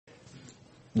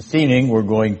This evening we're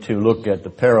going to look at the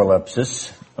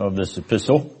Paralepsis of this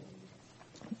epistle,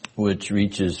 which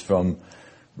reaches from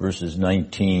verses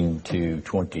 19 to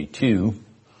 22.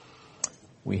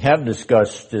 We have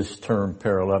discussed this term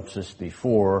paralepsis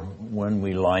before when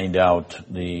we lined out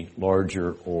the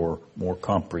larger or more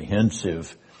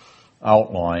comprehensive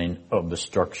outline of the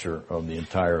structure of the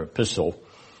entire epistle.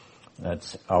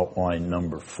 That's outline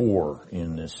number 4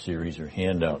 in this series, or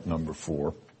handout number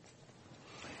 4.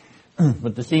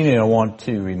 But this evening I want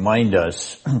to remind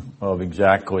us of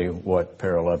exactly what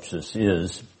paralepsis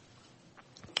is,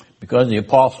 because the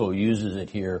apostle uses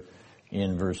it here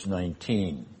in verse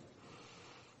 19.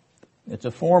 It's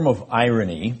a form of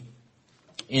irony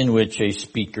in which a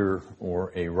speaker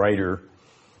or a writer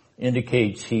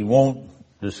indicates he won't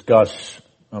discuss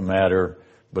a matter,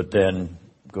 but then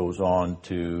goes on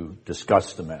to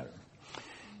discuss the matter.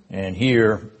 And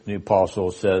here the apostle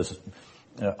says,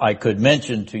 I could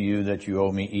mention to you that you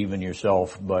owe me even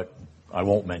yourself, but I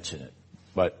won't mention it.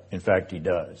 But in fact he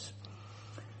does.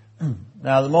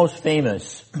 Now the most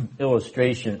famous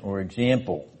illustration or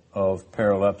example of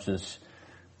paralepsis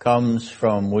comes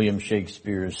from William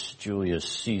Shakespeare's Julius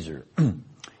Caesar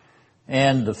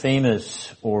and the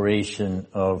famous oration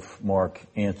of Mark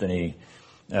Antony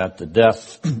at the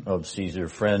death of Caesar: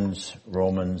 friends,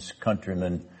 Romans,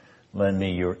 countrymen, lend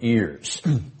me your ears.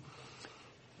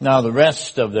 Now the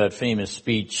rest of that famous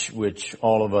speech, which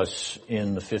all of us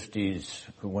in the 50s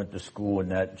who went to school in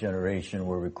that generation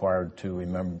were required to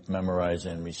memorize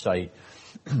and recite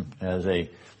as a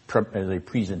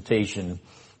presentation,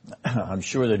 I'm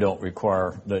sure they don't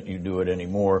require that you do it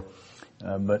anymore,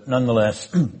 but nonetheless,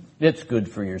 it's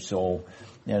good for your soul,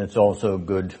 and it's also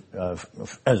good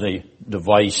as a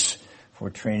device for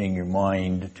training your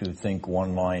mind to think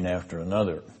one line after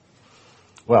another.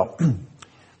 Well,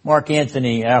 Mark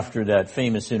Antony, after that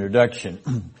famous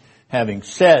introduction, having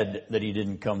said that he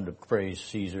didn't come to praise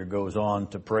Caesar, goes on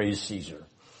to praise Caesar.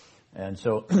 And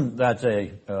so that's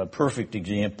a perfect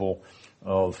example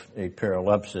of a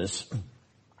paralepsis,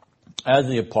 as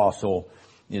the apostle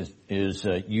is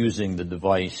using the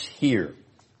device here.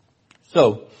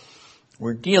 So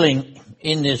we're dealing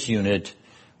in this unit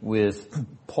with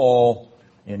Paul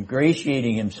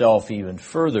ingratiating himself even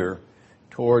further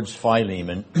towards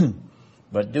Philemon,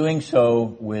 but doing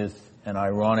so with an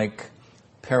ironic,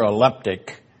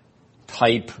 paraleptic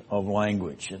type of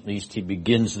language. At least he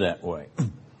begins that way.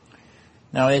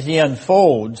 Now, as he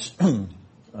unfolds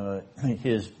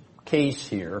his case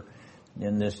here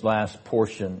in this last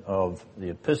portion of the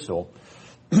epistle,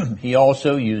 he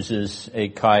also uses a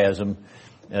chiasm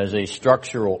as a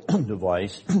structural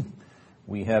device.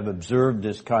 We have observed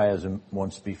this chiasm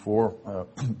once before,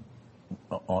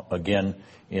 again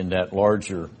in that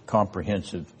larger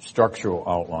comprehensive structural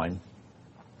outline.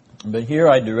 But here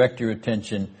I direct your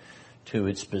attention to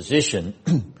its position.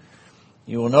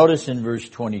 You will notice in verse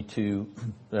 22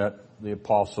 that the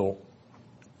apostle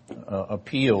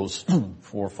appeals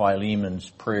for Philemon's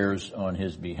prayers on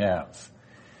his behalf.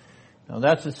 Now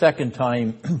that's the second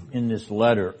time in this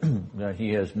letter that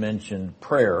he has mentioned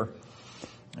prayer.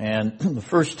 And the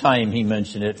first time he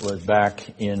mentioned it was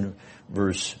back in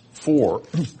verse 4,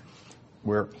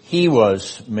 where he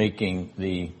was making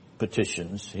the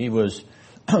petitions. He was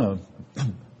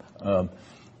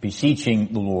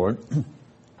beseeching the Lord,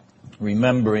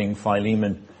 remembering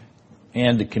Philemon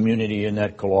and the community in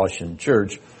that Colossian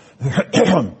church.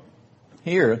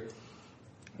 Here,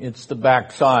 it's the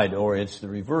backside, or it's the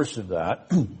reverse of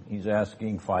that. He's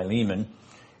asking Philemon,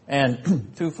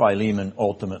 and through Philemon,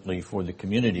 ultimately for the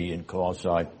community in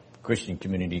Colossae, Christian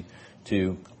community,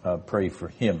 to pray for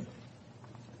him.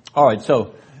 All right,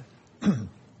 so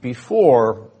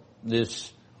before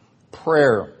this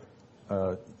prayer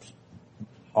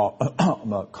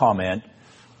comment,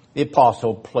 the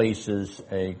apostle places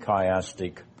a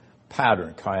chiastic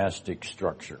pattern, chiastic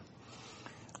structure.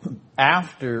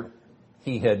 After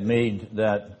he had made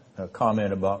that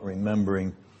comment about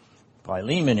remembering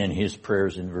Philemon in his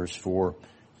prayers in verse 4,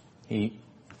 he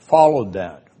followed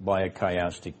that by a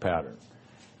chiastic pattern.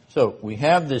 So we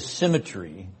have this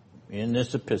symmetry in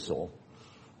this epistle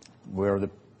where the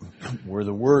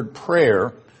word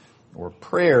prayer or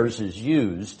prayers is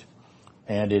used,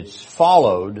 and it's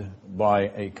followed by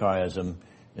a chiasm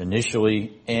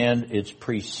initially, and it's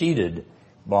preceded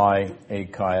by a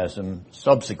chiasm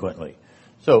subsequently.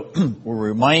 So we're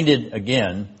reminded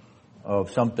again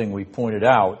of something we pointed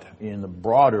out in the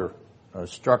broader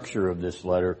structure of this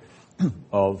letter,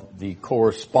 of the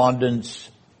correspondence,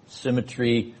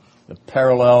 symmetry, the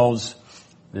parallels,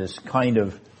 this kind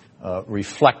of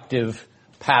reflective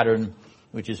pattern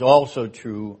which is also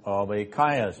true of a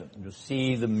chiasm. You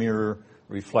see the mirror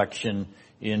reflection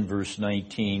in verse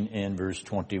 19 and verse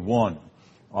 21.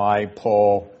 I,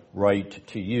 Paul, write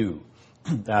to you.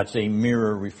 That's a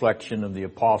mirror reflection of the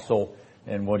apostle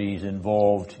and what he's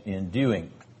involved in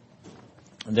doing.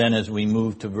 And then as we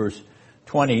move to verse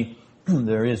 20,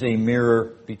 there is a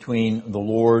mirror between the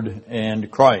Lord and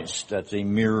Christ. That's a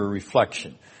mirror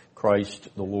reflection. Christ,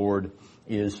 the Lord,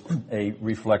 is a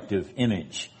reflective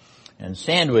image. And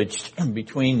sandwiched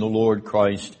between the Lord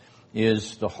Christ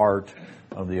is the heart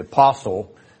of the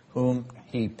apostle, whose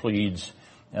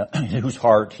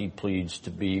heart he pleads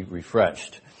to be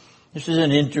refreshed. This is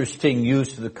an interesting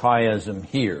use of the chiasm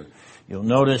here. You'll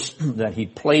notice that he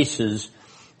places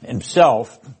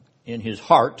himself in his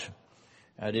heart.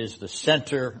 That is the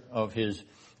center of his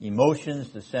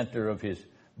emotions, the center of his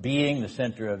being, the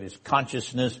center of his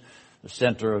consciousness, the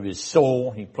center of his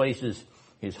soul. He places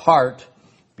his heart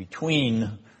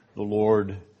between the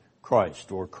Lord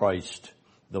Christ, or Christ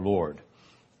the Lord.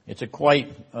 It's a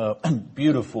quite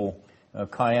beautiful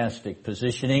chiastic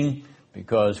positioning,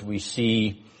 because we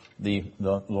see the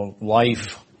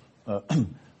life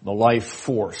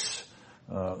force,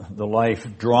 the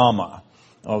life drama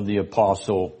of the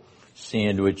apostle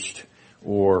sandwiched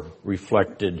or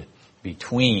reflected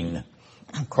between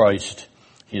Christ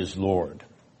his Lord.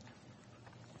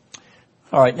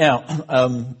 All right, now,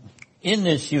 in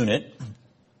this unit,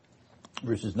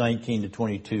 verses 19 to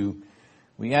 22,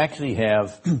 we actually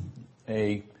have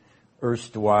a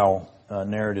erstwhile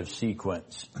narrative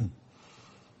sequence.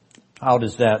 How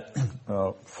does that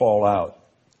fall out?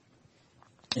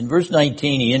 In verse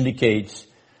 19, he indicates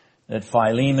that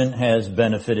Philemon has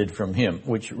benefited from him,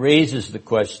 which raises the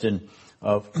question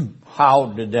of how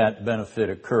did that benefit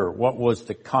occur? What was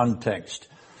the context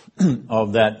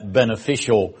of that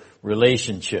beneficial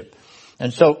relationship?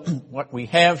 And so what we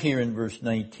have here in verse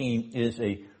 19 is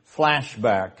a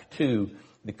flashback to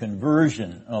the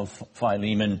conversion of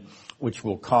Philemon, which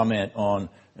we'll comment on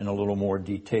in a little more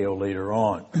detail later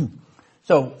on.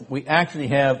 So we actually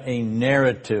have a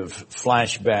narrative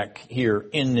flashback here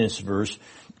in this verse,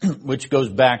 which goes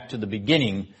back to the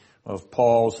beginning of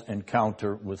Paul's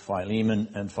encounter with Philemon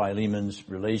and Philemon's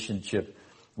relationship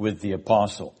with the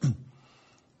apostle.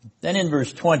 Then in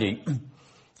verse 20,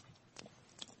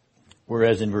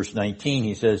 whereas in verse 19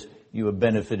 he says, you have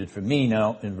benefited from me.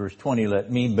 Now in verse 20,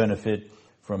 let me benefit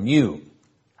from you.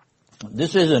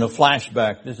 This isn't a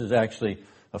flashback. This is actually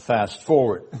a fast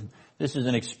forward. This is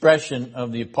an expression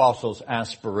of the apostle's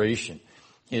aspiration,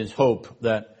 his hope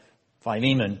that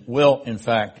Philemon will in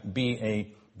fact be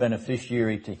a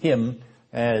beneficiary to him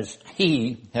as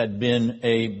he had been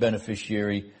a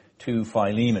beneficiary to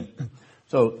Philemon.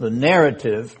 So the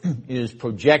narrative is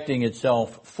projecting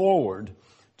itself forward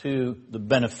to the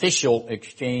beneficial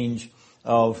exchange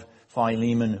of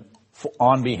Philemon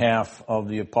on behalf of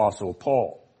the apostle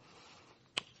Paul.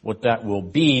 What that will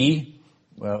be,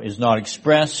 well, is not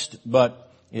expressed,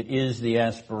 but it is the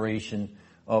aspiration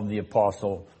of the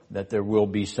apostle that there will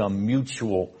be some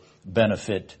mutual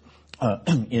benefit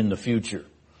in the future.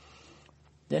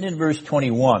 Then in verse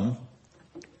 21,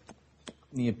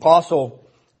 verse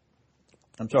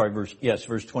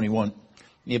 21,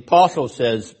 the apostle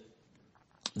says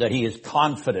that he is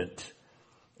confident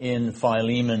in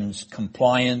Philemon's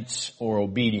compliance or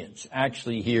obedience.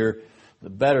 Actually here, the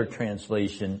better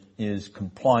translation is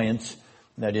compliance.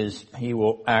 That is, he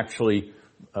will actually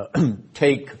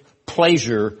take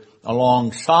pleasure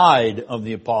alongside of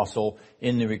the apostle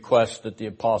in the request that the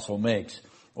apostle makes.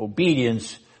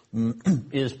 Obedience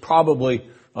is probably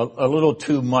a little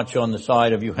too much on the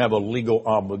side of you have a legal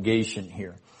obligation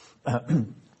here.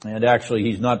 And actually,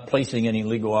 he's not placing any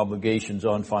legal obligations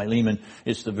on Philemon.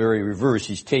 It's the very reverse.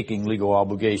 He's taking legal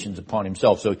obligations upon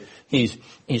himself. So he's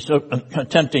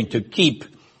attempting to keep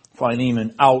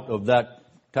Philemon out of that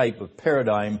type of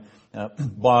paradigm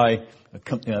by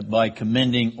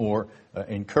commending or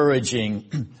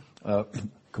encouraging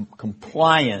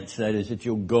compliance. That is, that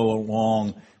you'll go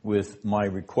along with my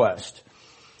request.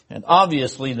 And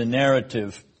obviously, the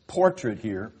narrative portrait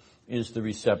here is the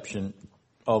reception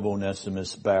of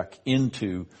Onesimus back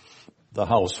into the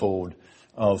household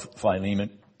of Philemon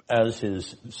as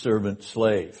his servant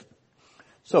slave.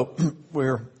 So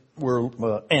we're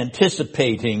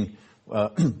anticipating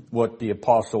what the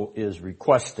apostle is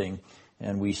requesting,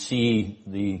 and we see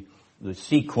the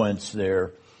sequence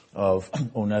there of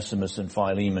Onesimus and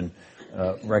Philemon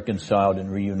reconciled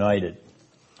and reunited.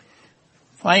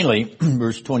 Finally,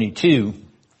 verse 22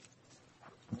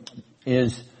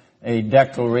 is a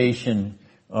declaration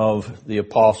of the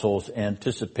apostle's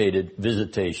anticipated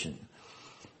visitation.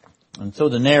 And so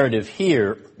the narrative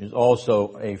here is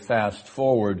also a fast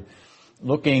forward,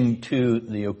 looking to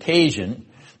the occasion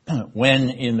when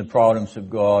in the providence of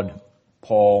God,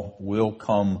 Paul will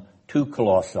come to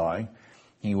Colossae.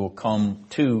 He will come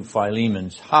to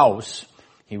Philemon's house.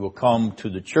 He will come to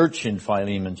the church in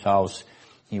Philemon's house.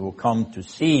 He will come to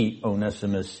see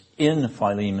Onesimus in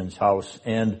Philemon's house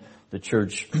and the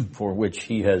church for which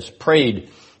he has prayed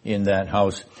in that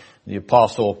house. The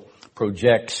apostle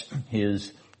projects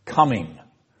his coming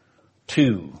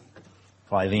to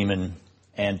Philemon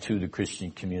and to the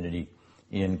Christian community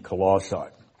in Colossae. All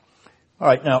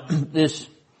right, now this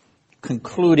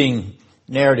concluding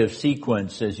narrative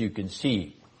sequence, as you can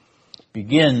see,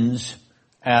 begins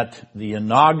at the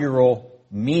inaugural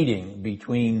meeting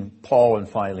between Paul and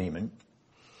Philemon.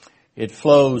 It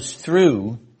flows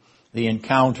through the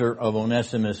encounter of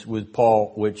Onesimus with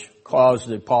Paul, which caused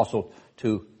the apostle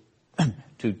to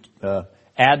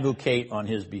advocate on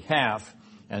his behalf,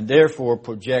 and therefore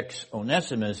projects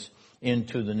Onesimus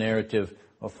into the narrative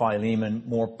of Philemon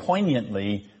more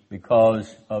poignantly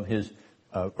because of his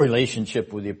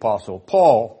relationship with the apostle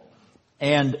Paul,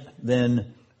 and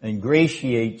then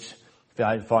ingratiates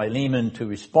Philemon to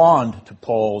respond to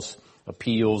Paul's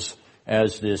appeals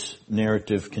as this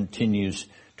narrative continues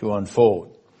to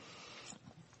unfold.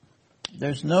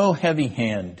 There's no heavy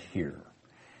hand here.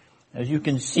 As you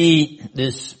can see,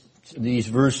 these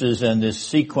verses and this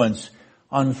sequence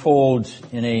unfolds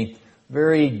in a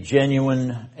very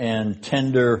genuine and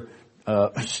tender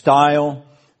style.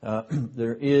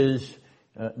 There's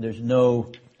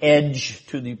no edge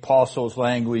to the apostle's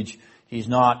language. He's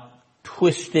not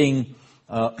twisting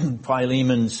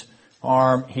Philemon's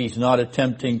arm. He's not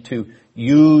attempting to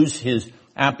use his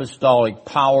apostolic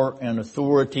power and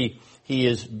authority. He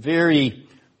is very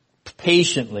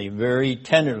patiently, very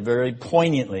tenderly, very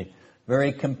poignantly,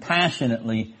 very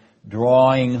compassionately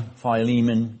drawing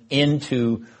Philemon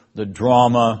into the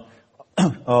drama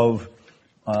of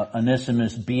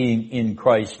Onesimus being in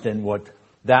Christ and what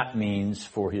that means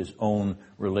for his own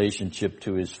relationship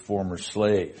to his former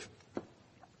slave.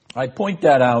 I point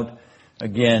that out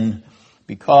again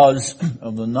because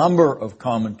of the number of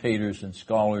commentators and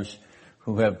scholars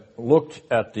who have looked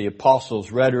at the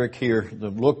apostle's rhetoric here,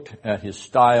 they've looked at his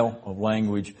style of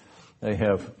language, they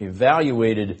have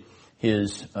evaluated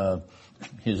his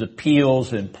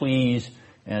appeals and pleas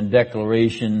and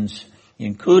declarations,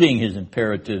 including his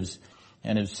imperatives,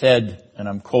 and have said, and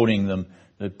I'm quoting them,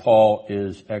 that Paul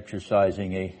is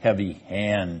exercising a heavy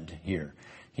hand here.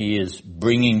 He is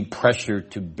bringing pressure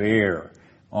to bear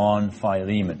on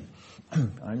Philemon.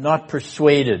 I'm not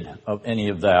persuaded of any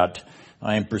of that.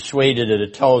 I am persuaded that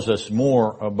it tells us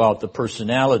more about the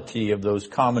personality of those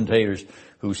commentators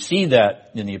who see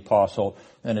that in the apostle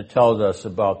than it tells us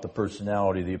about the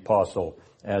personality of the apostle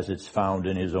as it's found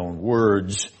in his own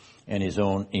words and his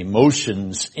own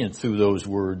emotions through those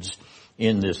words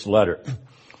in this letter.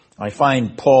 I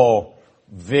find Paul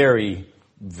very,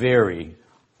 very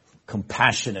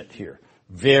compassionate here.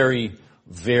 Very,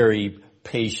 very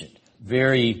patient.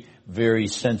 Very, very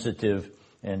sensitive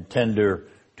and tender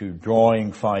to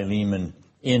drawing Philemon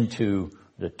into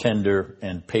the tender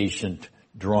and patient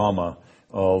drama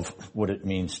of what it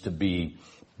means to be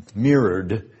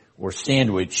mirrored or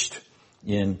sandwiched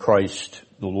in Christ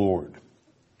the Lord.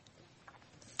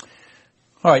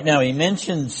 All right, now he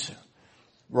mentions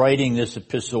writing this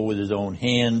epistle with his own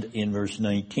hand in verse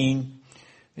 19.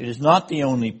 It is not the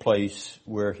only place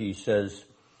where he says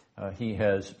he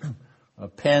has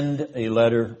penned a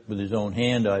letter with his own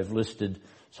hand. I've listed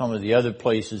some of the other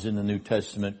places in the New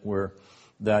Testament where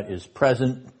that is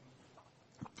present.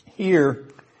 Here,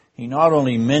 he not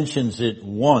only mentions it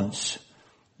once,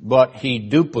 but he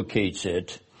duplicates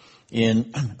it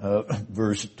in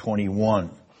verse 21.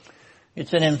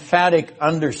 It's an emphatic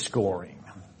underscoring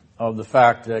of the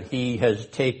fact that he has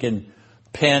taken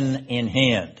pen in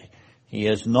hand. He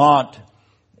has not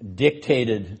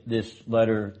dictated this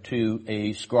letter to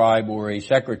a scribe or a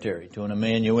secretary, to an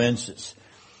amanuensis.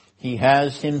 He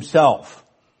has himself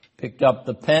picked up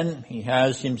the pen. He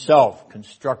has himself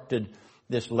constructed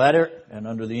this letter, and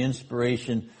under the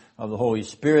inspiration of the Holy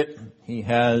Spirit, he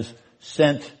has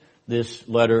sent this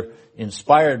letter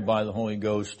inspired by the Holy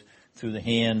Ghost through the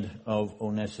hand of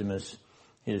Onesimus,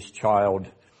 his child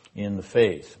in the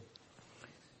faith.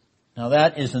 Now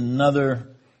that is another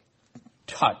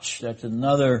touch. That's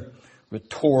another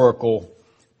rhetorical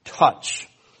touch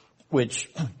which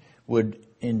would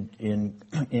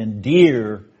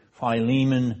endear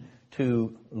Philemon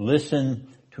to listen,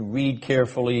 to read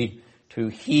carefully, to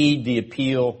heed the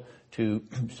appeal, to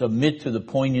submit to the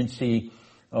poignancy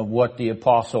of what the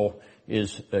apostle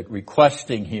is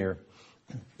requesting here.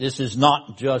 This is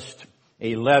not just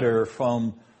a letter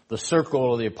from the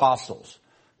circle of the apostles.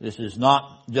 This is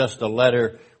not just a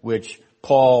letter which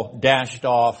Paul dashed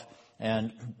off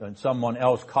and someone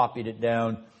else copied it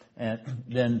down and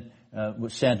then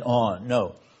was sent on.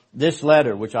 No. This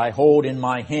letter, which I hold in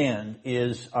my hand,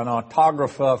 is an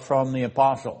autographa from the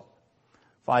apostle.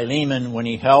 Philemon, when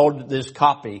he held this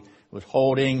copy, was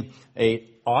holding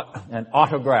an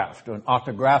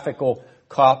autographical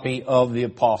copy of the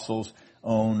apostle's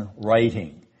own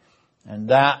writing. And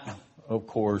that, of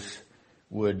course,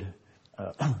 would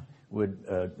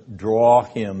draw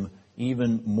him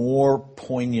even more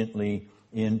poignantly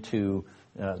into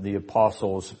the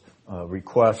apostles'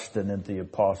 request and into the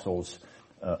apostles'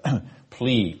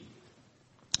 plea.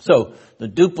 So the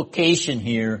duplication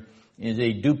here is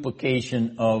a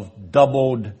duplication of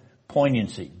doubled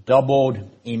poignancy, doubled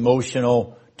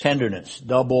emotional tenderness,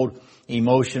 doubled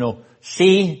emotional,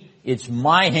 see, it's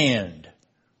my hand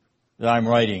that I'm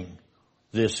writing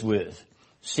this with.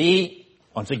 See,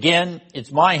 once again,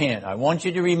 it's my hand. I want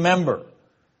you to remember,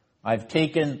 I've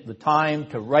taken the time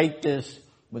to write this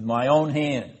with my own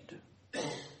hand.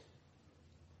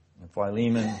 And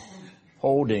Philemon,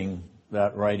 holding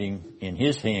that writing in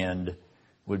his hand,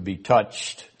 would be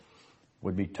touched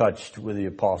with the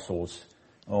apostles'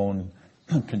 own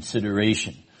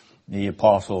consideration, the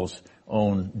apostles'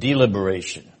 own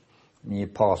deliberation, the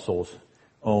apostles'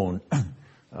 own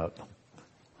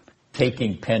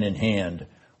taking pen in hand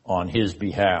on his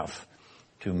behalf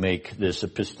to make this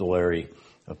epistolary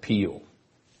appeal.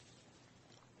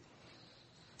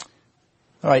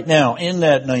 All right, now in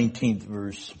that 19th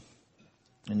verse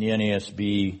in the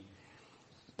NASB,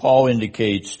 Paul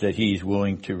indicates that he's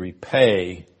willing to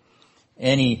repay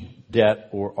any debt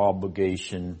or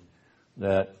obligation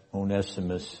that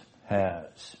Onesimus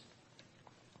has.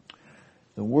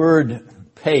 The word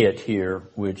pay it here,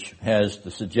 which has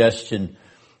the suggestion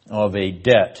of a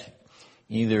debt,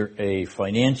 either a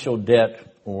financial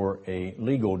debt or a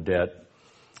legal debt,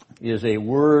 is a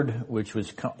word which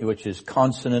is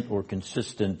consonant or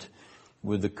consistent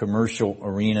with the commercial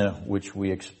arena which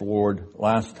we explored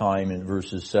last time in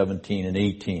verses 17 and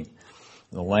 18.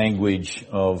 The language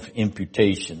of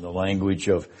imputation, the language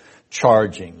of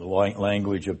charging, the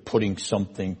language of putting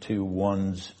something to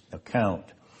one's account.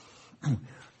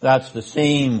 That's the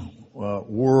same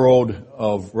world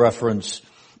of reference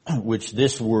which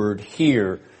this word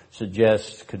here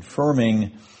suggests,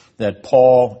 confirming that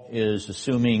Paul is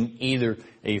assuming either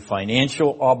a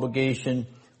financial obligation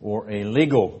or a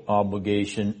legal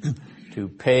obligation to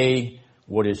pay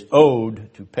what is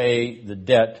owed, to pay the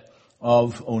debt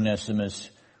of Onesimus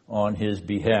on his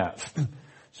behalf.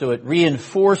 So it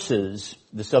reinforces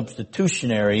the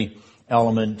substitutionary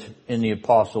element in the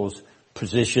apostles'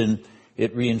 position.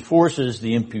 It reinforces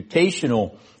the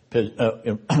imputational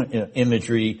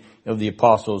imagery of the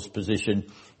apostles'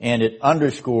 position, and it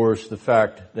underscores the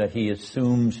fact that he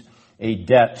assumes a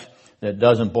debt that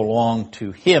doesn't belong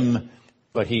to him,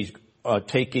 but he's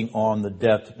taking on the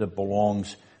debt that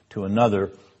belongs to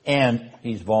another, and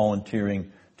he's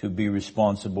volunteering to be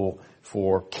responsible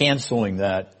for canceling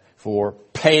that, for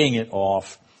paying it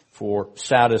off, for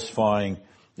satisfying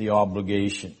the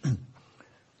obligation.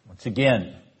 Once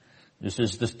again, this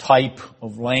is the type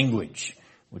of language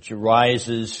which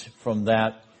arises from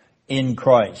that in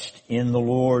Christ, in the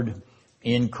Lord,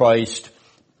 in Christ,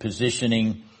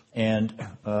 positioning and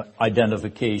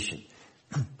identification.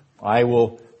 I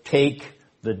will take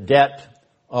the debt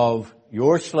of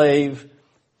your slave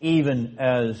even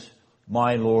as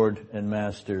my Lord and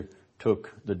Master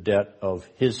took the debt of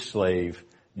his slave,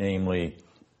 namely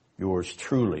yours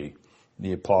truly,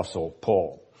 the Apostle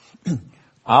Paul.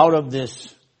 Out of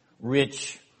this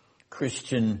rich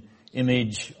Christian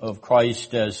image of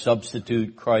Christ as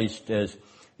substitute, Christ as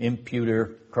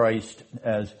imputer, Christ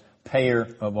as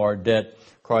payer of our debt,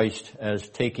 Christ as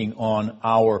taking on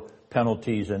our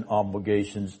penalties and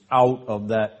obligations, out of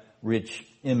that rich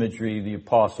imagery, the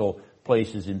apostle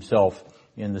places himself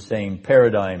in the same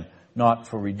paradigm, not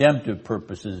for redemptive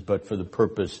purposes, but for the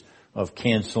purpose of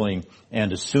canceling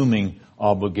and assuming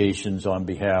obligations on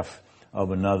behalf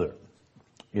of another.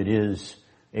 It is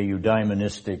a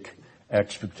eudaimonistic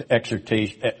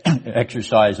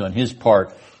exercise on his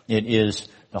part. It is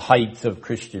the height of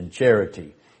Christian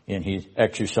charity in his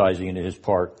exercising in his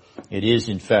part. It is,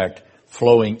 in fact,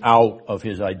 flowing out of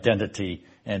his identity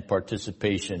and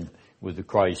participation with the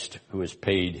Christ who has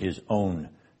paid his own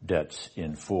debts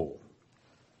in full.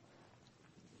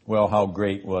 Well, how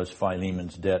great was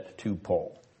Philemon's debt to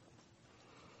Paul?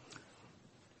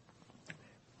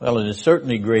 Well, it is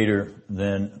certainly greater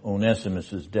than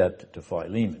Onesimus' debt to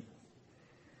Philemon.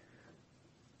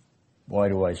 Why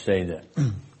do I say that?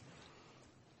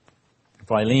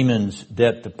 Philemon's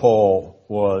debt to Paul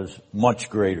was much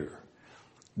greater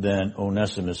than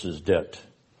Onesimus's debt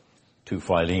to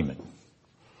Philemon.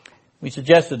 We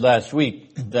suggested last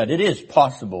week that it is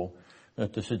possible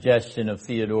that the suggestion of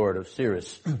Theodore of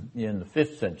Cyrus in the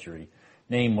 5th century,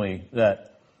 namely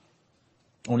that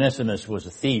Onesimus was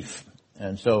a thief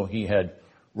and so he had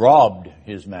robbed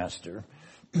his master,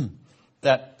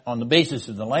 that on the basis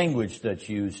of the language that's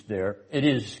used there, it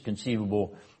is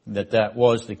conceivable that that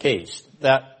was the case.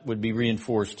 That would be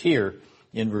reinforced here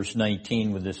in verse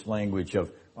 19 with this language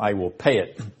of, I will pay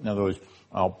it. In other words,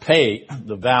 I'll pay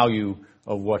the value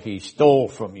of what he stole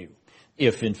from you,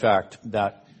 if in fact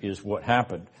that is what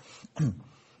happened.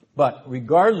 But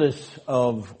regardless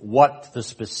of what the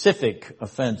specific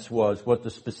offense was, what the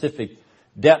specific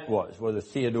debt was, whether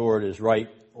Theodore is right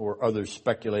or other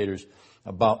speculators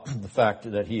about the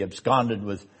fact that he absconded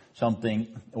with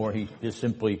something or he just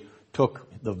simply took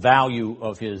the value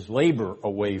of his labor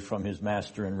away from his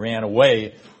master and ran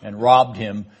away and robbed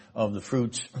him of the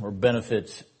fruits or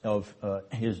benefits of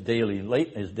his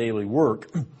daily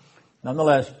work.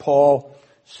 Nonetheless, Paul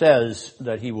says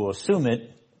that he will assume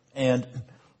it, and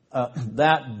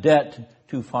that debt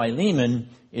to Philemon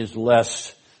is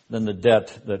less than the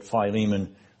debt that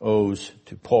Philemon owes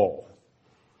to Paul.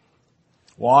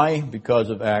 Why? Because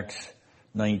of Acts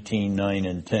 19, 9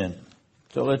 and 10.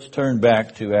 So let's turn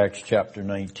back to Acts chapter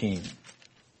 19.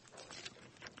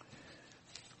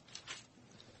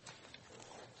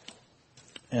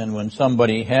 And when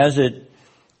somebody has it,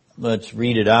 let's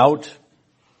read it out.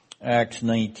 Acts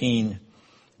 19,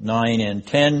 9 and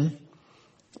 10.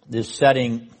 This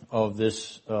setting of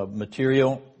this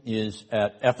material is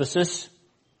at Ephesus,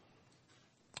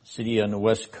 city on the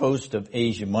west coast of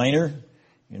Asia Minor.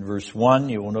 In verse 1,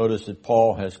 you will notice that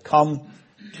Paul has come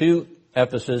to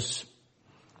Ephesus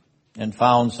and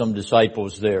found some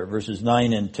disciples there. Verses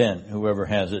 9 and 10. Whoever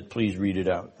has it, please read it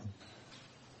out.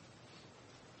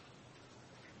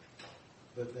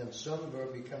 But when some were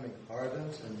becoming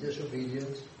hardened and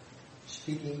disobedient,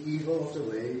 speaking evil of the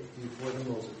way before the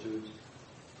multitude,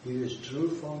 he withdrew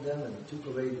from them and took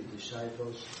away the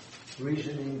disciples,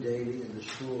 reasoning daily in the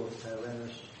school of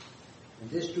Tyrannus. And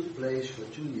this took place for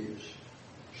 2 years,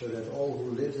 so that all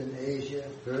who lived in Asia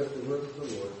heard the word of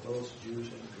the Lord, both Jews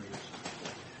and Greeks.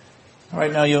 All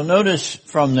right, now you'll notice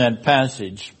from that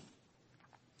passage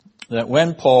that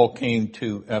when Paul came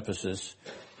to Ephesus,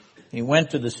 he went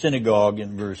to the synagogue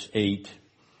in verse 8,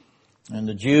 and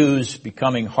the Jews,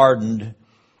 becoming hardened,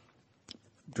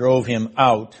 drove him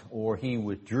out, or he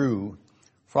withdrew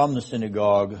from the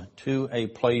synagogue to a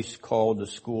place called the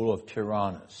school of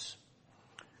Tyrannus.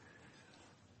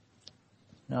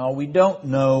 Now, we don't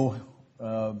know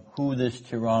who this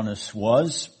Tyrannus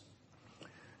was.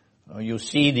 You'll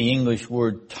see the English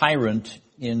word tyrant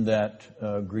in that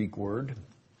Greek word.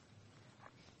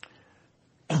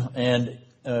 And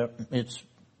it's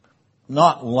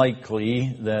not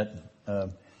likely that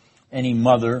any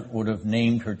mother would have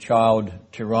named her child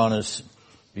Tyrannus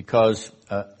because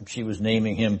she was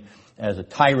naming him as a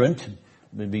tyrant. It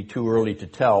would be too early to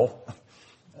tell.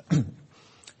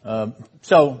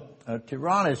 So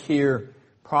Tyrannus here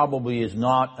probably is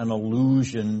not an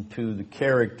allusion to the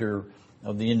character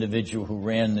of the individual who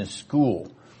ran this school.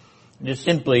 It is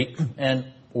simply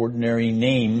an ordinary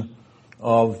name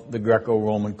of the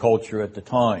Greco-Roman culture at the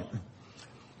time.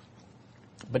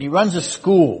 But he runs a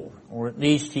school, or at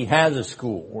least he has a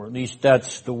school, or at least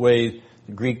that's the way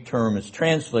the Greek term is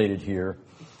translated here,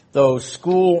 though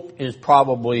school is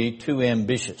probably too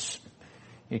ambitious.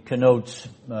 It connotes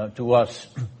to us,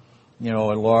 a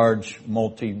large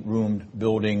multi-roomed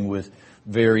building with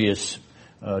various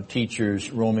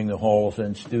teachers roaming the halls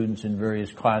and students in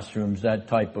various classrooms, that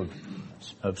type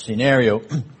of scenario.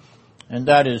 And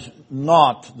that is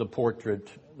not the portrait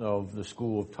of the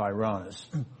school of Tyrannus.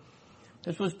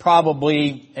 This was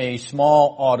probably a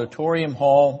small auditorium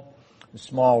hall, a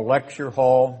small lecture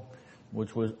hall,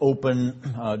 which was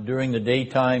open during the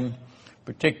daytime,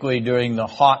 particularly during the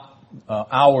hot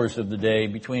hours of the day,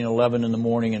 between 11 in the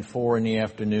morning and 4 in the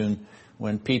afternoon,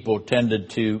 when people tended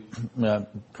to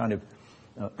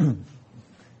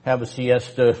have a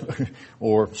siesta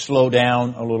or slow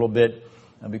down a little bit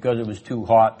because it was too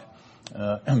hot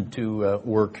to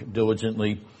work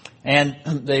diligently. And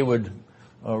they would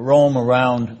roam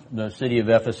around the city of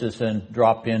Ephesus and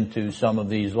drop into some of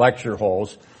these lecture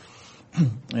halls.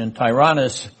 And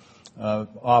Tyrannus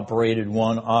operated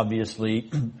one,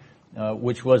 obviously,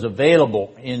 which was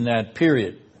available in that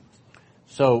period.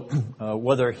 So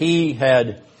whether he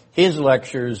had his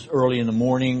lectures early in the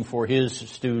morning for his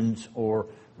students or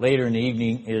later in the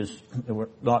evening is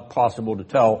not possible to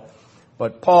tell.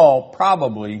 But Paul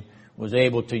probably was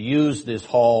able to use this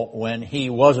hall when he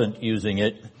wasn't using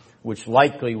it, which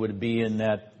likely would be in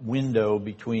that window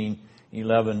between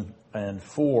 11 and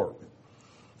 4.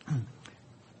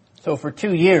 So for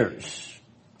 2 years,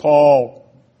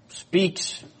 Paul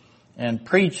speaks and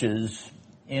preaches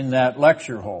in that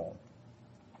lecture hall.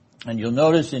 And you'll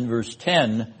notice in verse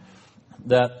 10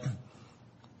 that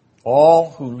all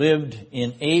who lived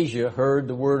in Asia heard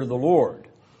the word of the Lord.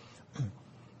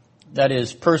 That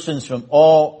is, persons from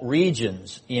all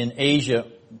regions in Asia,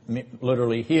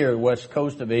 literally here, west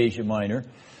coast of Asia Minor,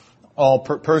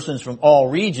 persons from all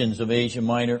regions of Asia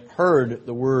Minor heard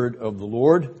the word of the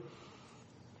Lord.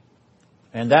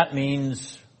 And that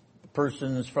means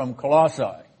persons from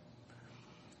Colossae,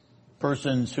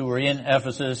 persons who were in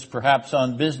Ephesus perhaps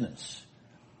on business,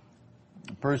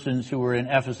 persons who were in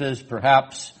Ephesus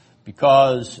perhaps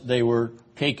because they were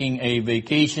taking a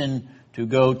vacation to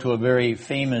go to a very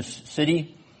famous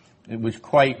city. It was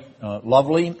quite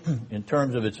lovely in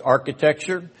terms of its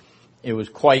architecture. It was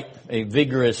quite a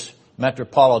vigorous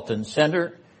metropolitan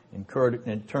center in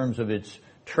terms of its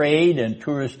trade and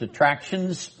tourist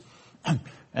attractions.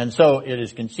 And so it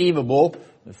is conceivable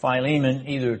that Philemon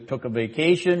either took a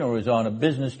vacation or was on a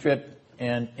business trip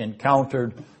and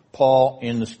encountered Paul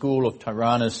in the school of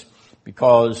Tyrannus,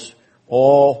 because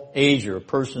all Asia,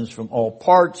 persons from all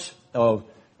parts of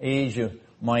Asia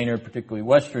Minor, particularly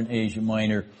Western Asia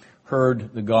Minor,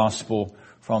 heard the gospel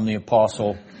from the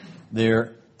apostle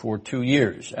there for 2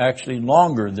 years. Actually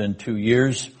longer than 2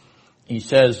 years. He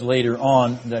says later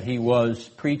on that he was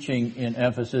preaching in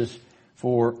Ephesus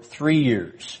for 3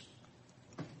 years.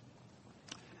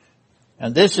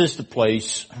 And this is the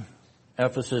place,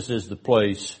 Ephesus is the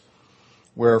place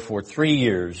where for 3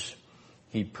 years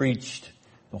he preached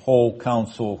the whole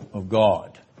counsel of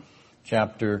God.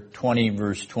 Chapter 20,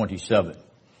 verse 27.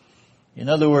 In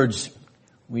other words,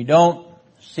 we don't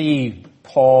see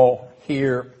Paul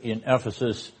here in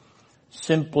Ephesus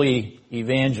simply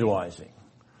evangelizing,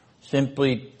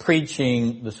 simply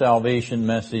preaching the salvation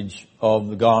message of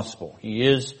the gospel. He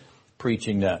is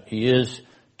preaching that. He is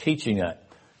teaching that.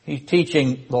 He's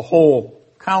teaching the whole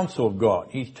counsel of God.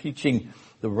 He's teaching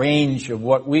the range of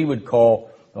what we would call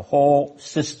the whole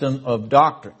system of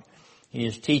doctrine. He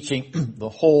is teaching the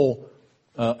whole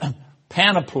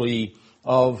panoply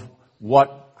of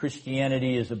what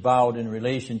Christianity is about in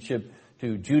relationship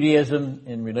to Judaism,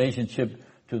 in relationship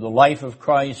to the life of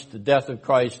Christ, the death of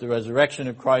Christ, the resurrection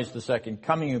of Christ, the second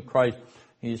coming of Christ.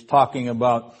 He's talking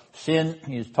about sin.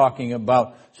 He's talking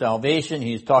about salvation.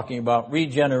 He's talking about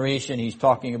regeneration. He's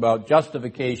talking about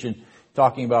justification,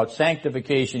 talking about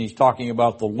sanctification. He's talking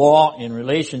about the law in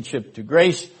relationship to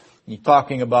grace. He's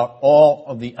talking about all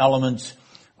of the elements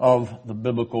of the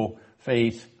biblical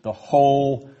faith, the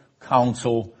whole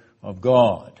counsel of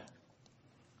God.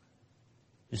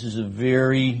 This is a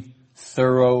very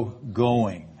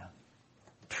thoroughgoing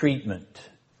treatment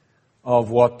of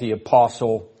what the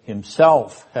apostle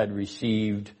himself had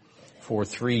received for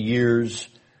 3 years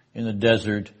in the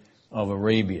desert of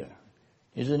Arabia.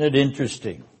 Isn't it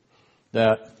interesting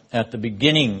that at the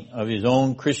beginning of his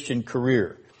own Christian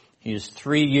career, he is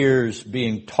 3 years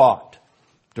being taught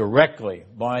directly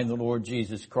by the Lord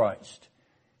Jesus Christ.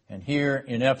 And here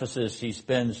in Ephesus, he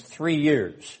spends 3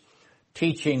 years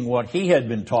teaching what he had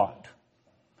been taught,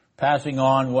 passing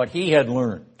on what he had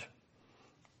learned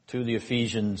to the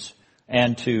Ephesians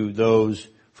and to those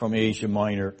from Asia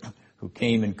Minor who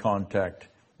came in contact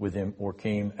with him or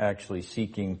came actually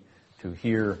seeking to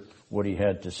hear what he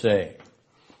had to say.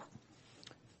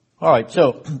 All right,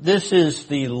 so this is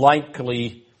the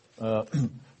likely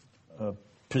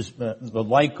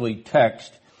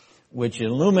text which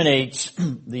illuminates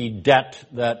the debt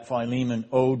that Philemon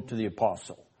owed to the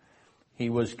apostle. He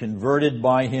was converted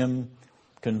by him,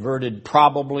 converted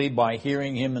probably by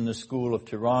hearing him in the school of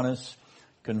Tyrannus,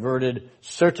 converted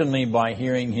certainly by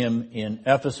hearing him in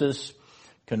Ephesus,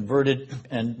 converted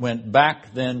and went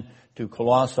back then to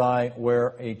Colossae,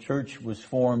 where a church was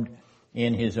formed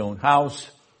in his own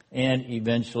house, and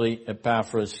eventually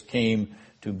Epaphras came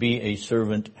to be a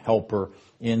servant helper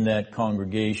in that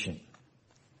congregation.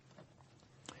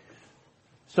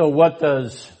 So what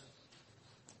does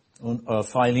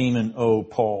Philemon owe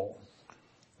Paul?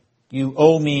 You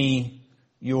owe me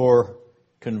your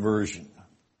conversion.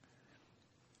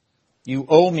 You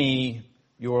owe me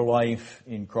your life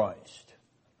in Christ.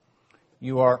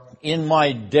 You are in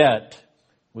my debt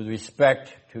with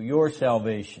respect to your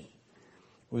salvation,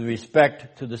 with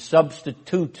respect to the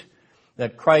substitute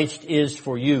that Christ is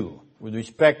for you, with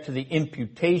respect to the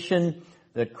imputation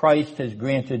that Christ has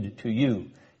granted to you.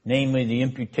 namely the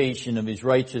imputation of his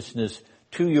righteousness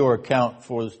to your account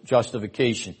for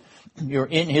justification. You're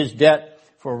in his debt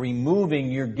for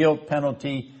removing your guilt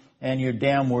penalty and your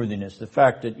damnworthiness, the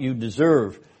fact that you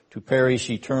deserve to perish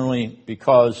eternally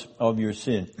because of your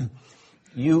sin.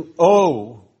 You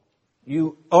owe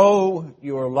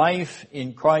your life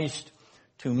in Christ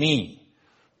to me.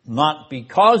 Not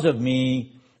because of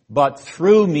me, but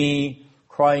through me,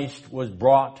 Christ was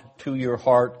brought to your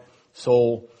heart,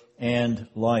 soul, and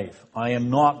life. I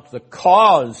am not the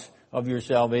cause of your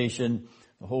salvation.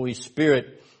 The Holy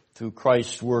Spirit, through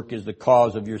Christ's work, is the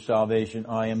cause of your salvation.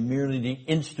 I am merely the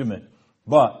instrument.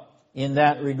 But in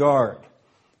that regard,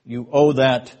 you owe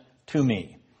that to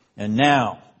me. And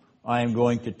now I am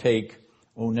going to take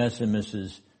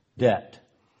Onesimus's debt.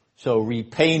 So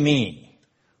repay me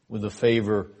with the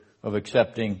favor of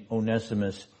accepting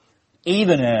Onesimus,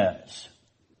 even as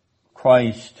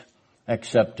Christ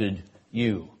accepted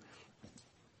you.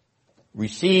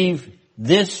 Receive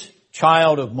this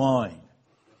child of mine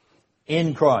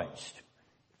in Christ,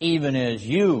 even as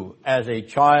you, as a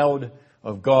child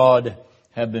of God,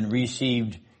 have been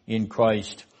received in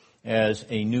Christ as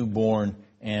a newborn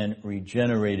and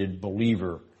regenerated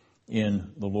believer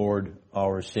in the Lord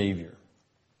our Savior.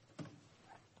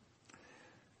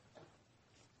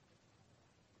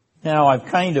 Now, I've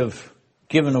kind of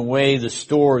given away the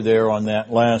store there on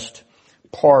that last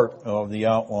part of the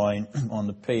outline on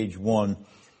the page 1.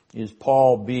 Is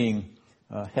Paul being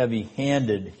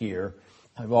heavy-handed here?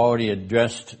 I've already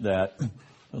addressed that.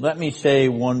 Let me say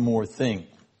one more thing.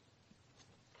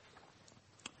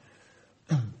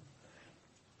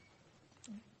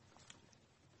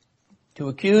 To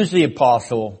accuse the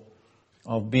apostle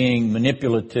of being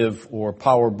manipulative or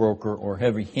power broker or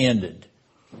heavy-handed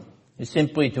is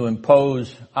simply to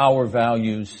impose our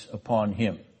values upon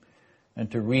him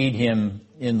and to read him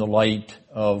in the light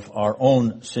of our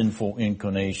own sinful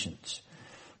inclinations.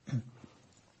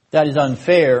 That is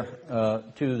unfair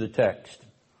to the text.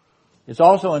 It's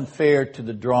also unfair to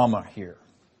the drama here,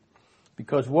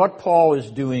 because what Paul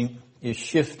is doing is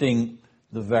shifting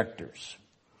the vectors.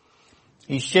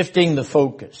 He's shifting the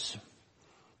focus.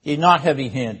 He's not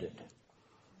heavy-handed.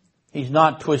 He's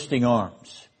not twisting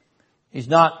arms. He's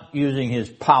not using his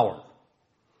power.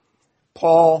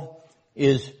 Paul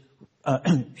is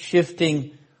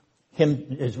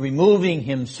is removing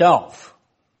himself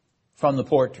from the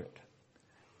portrait.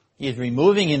 He is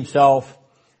removing himself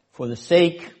for the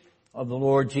sake of the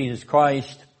Lord Jesus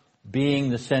Christ being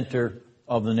the center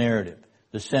of the narrative,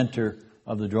 the center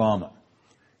of the drama.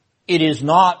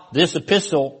 This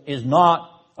epistle is not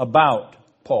about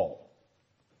Paul.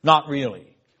 Not really.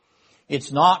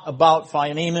 It's not about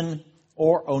Philemon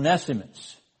or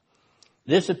Onesimus.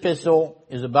 This epistle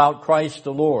is about Christ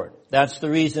the Lord. That's the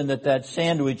reason that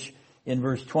sandwich in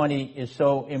verse 20 is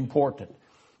so important.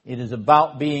 It is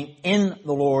about being in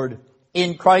the Lord,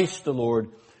 in Christ the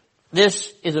Lord.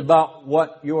 This is about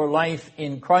what your life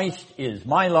in Christ is.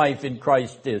 My life in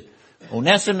Christ is.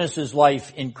 Onesimus'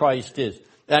 life in Christ is.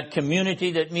 That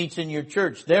community that meets in your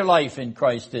church, their life in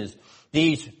Christ is.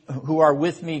 These who are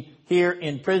with me here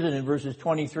in prison in verses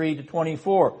 23 to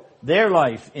 24, their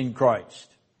life in Christ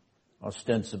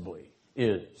ostensibly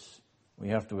is. We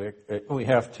have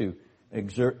to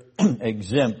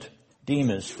exempt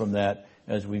Demas from that,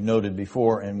 as we've noted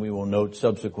before, and we will note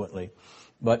subsequently.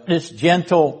 But this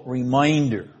gentle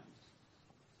reminder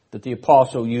that the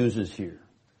apostle uses here,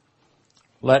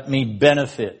 let me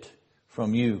benefit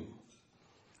from you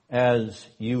as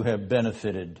you have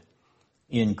benefited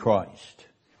in Christ.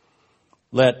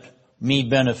 Let me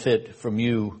benefit from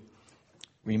you,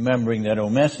 remembering that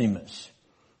Onesimus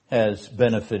has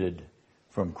benefited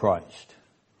from Christ.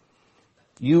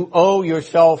 You owe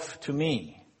yourself to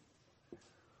me.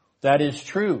 That is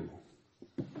true.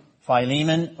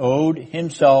 Philemon owed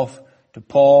himself to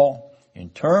Paul in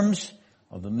terms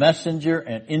of the messenger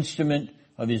and instrument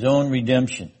of his own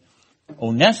redemption.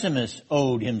 Onesimus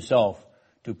owed himself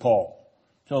to Paul.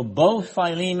 So both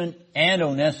Philemon and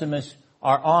Onesimus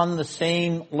are on the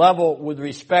same level with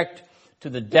respect to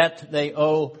the debt they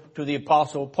owe to the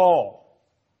Apostle Paul.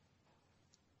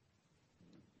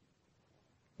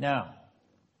 Now,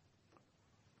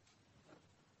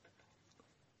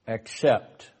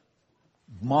 accept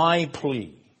my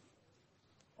plea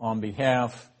on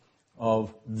behalf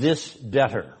of this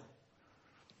debtor,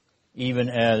 even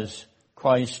as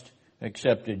Christ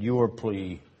accepted your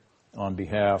plea on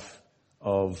behalf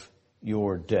of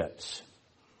your debts.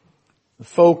 The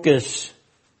focus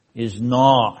is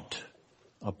not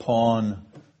upon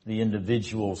the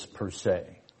individuals per se.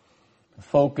 The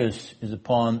focus is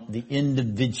upon the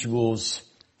individuals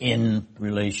in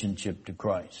relationship to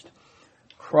Christ.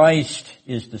 Christ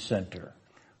is the center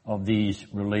of these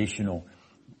relational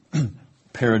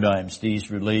paradigms, these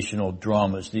relational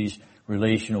dramas, these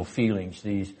relational feelings,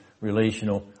 these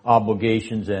relational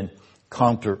obligations and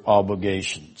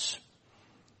counter-obligations.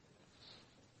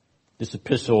 This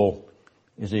epistle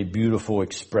is a beautiful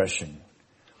expression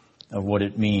of what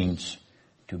it means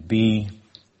to be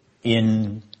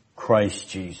in Christ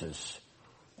Jesus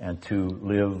and to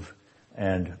live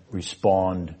and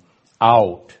respond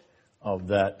out of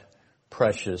that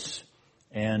precious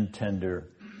and tender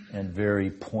and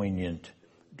very poignant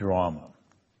drama.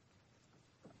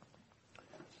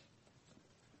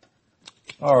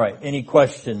 All right, any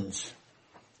questions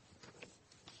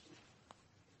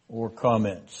or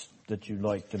comments that you'd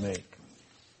like to make?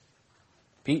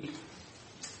 Pete?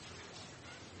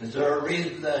 Is there a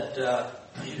reason that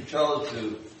you chose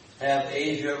to have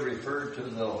Asia referred to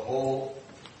the whole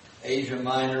Asia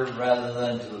Minor rather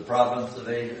than to the province of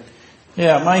Asia?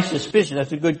 Yeah, my suspicion,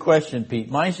 that's a good question, Pete.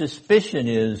 My suspicion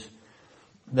is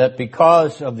that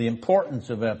because of the importance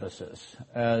of Ephesus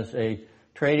as a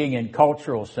trading and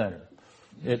cultural center,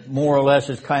 it more or less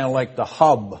is kind of like the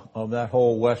hub of that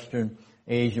whole Western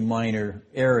Asia Minor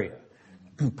area.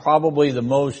 Probably the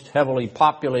most heavily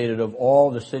populated of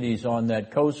all the cities on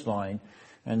that coastline,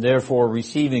 and therefore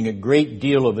receiving a great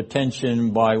deal of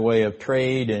attention by way of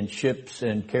trade and ships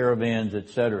and caravans,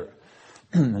 etc.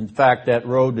 In fact, that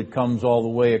road that comes all the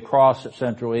way across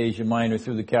Central Asia Minor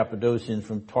through the Cappadocians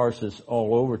from Tarsus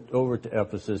all over to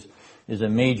Ephesus is a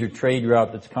major trade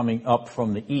route that's coming up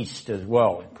from the east as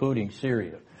well, including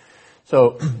Syria.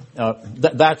 So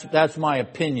that's my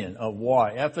opinion of why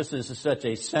Ephesus is such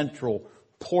a central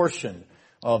portion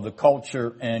of the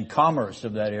culture and commerce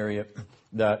of that area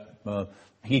that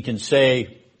he can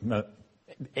say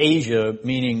Asia,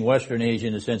 meaning Western Asia,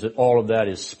 in the sense that all of that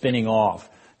is spinning off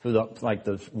through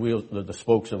the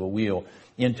spokes of a wheel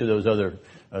into those other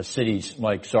cities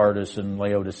like Sardis and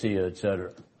Laodicea,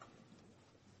 etc.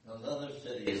 Those other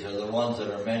cities are the ones that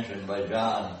are mentioned by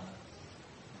John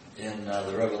in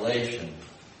the Revelation,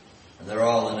 and they're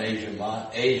all in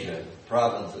Asia,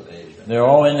 province of Asia. They're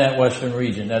all in that western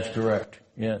region. That's correct.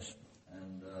 Yes.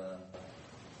 And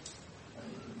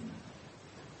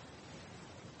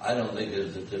I don't think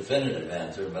there's a definitive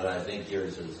answer, but I think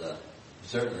yours is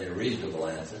certainly a reasonable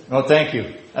answer. Oh, thank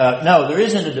you. No, there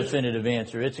isn't a definitive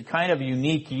answer. It's a kind of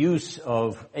unique use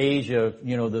of Asia,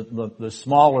 the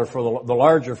smaller for the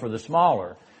larger for the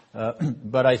smaller.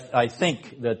 But I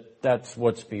think that that's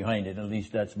what's behind it. At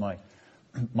least that's my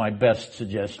best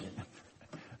suggestion.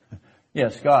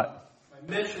 Yes, Scott. By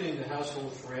mentioning the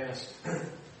household for Annas,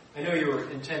 I know you were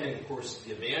intending, of course,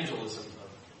 the evangelism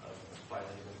of Philemon.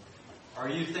 Are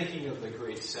you thinking of the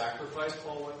great sacrifice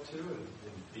Paul went to and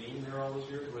being there all those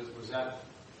years? Was that?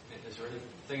 Is there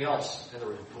anything else, in other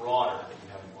words, broader that you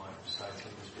have in mind besides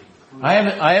him just being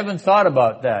crucial? I haven't thought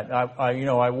about that.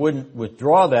 I wouldn't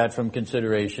withdraw that from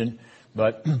consideration,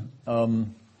 but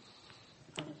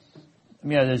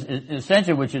there's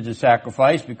essentially which is a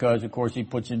sacrifice because, of course, he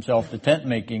puts himself to tent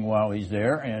making while he's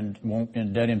there and won't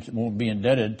be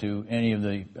indebted to any of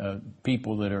the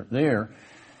people that are there.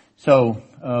 So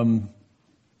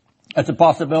that's a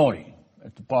possibility.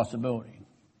 That's a possibility.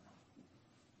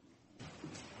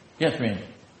 Yes, Randy.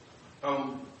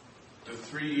 The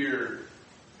 3-year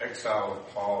exile of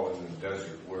Paul in the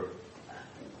desert,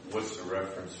 what's the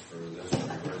reference for this?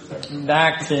 Where is that from?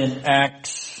 That's in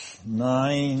Acts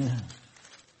 9.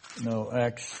 No,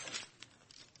 Acts.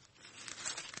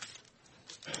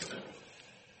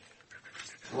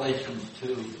 Galatians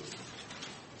 2.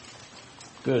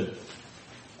 Good.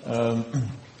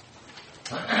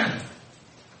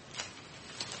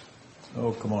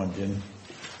 Oh, come on, Jim.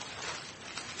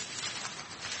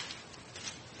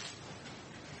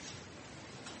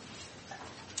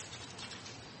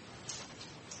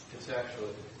 It's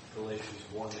actually Galatians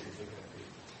 1 that you're thinking of.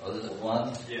 Oh, is it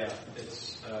 1? Yeah,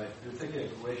 it's you're thinking of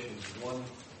Galatians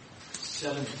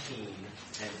 1:17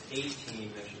 and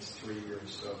 18 mentions 3 years.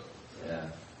 So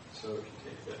yeah. So if you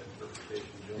take that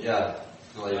interpretation, Yeah, that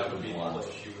would Galatians be 1. the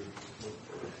place you would look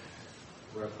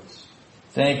for reference.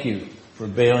 Thank you for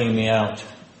bailing me out.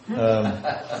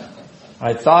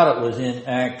 I thought it was in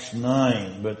Acts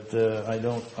 9, but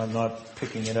I'm not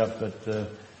picking it up. But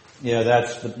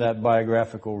that's that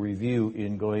biographical review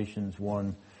in Galatians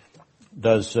 1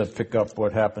 does pick up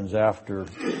what happens after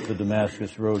the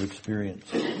Damascus Road experience.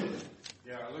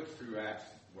 Yeah, I looked through Acts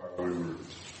while we were,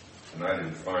 and I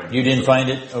didn't find it. You didn't find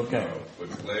it? Okay. No, but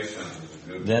Galatians is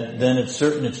a good Then it's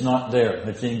certain it's not there.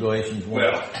 It's in Galatians 1.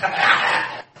 Well.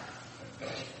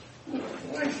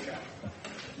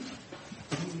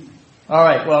 All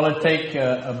right, well, let's take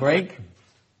a break.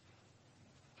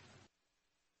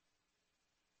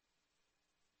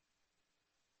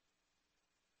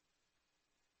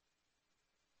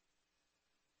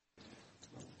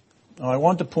 I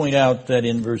want to point out that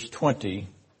in verse 20,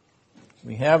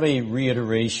 we have a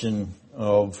reiteration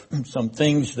of some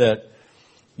things that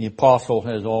the apostle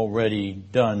has already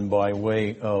done by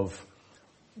way of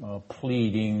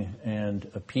pleading and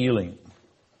appealing.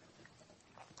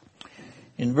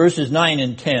 In verses 9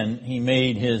 and 10, he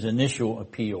made his initial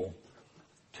appeal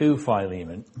to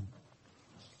Philemon.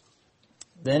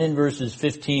 Then in verses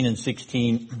 15 and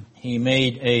 16, he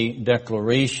made a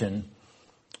declaration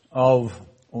of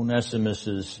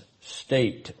Onesimus's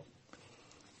state,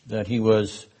 that he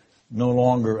was no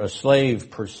longer a slave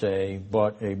per se,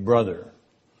 but a brother.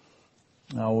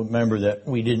 Now remember that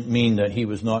we didn't mean that he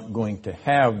was not going to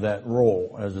have that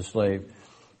role as a slave,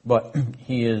 but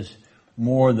he is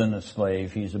more than a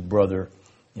slave. He's a brother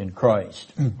in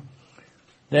Christ.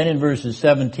 Then in verses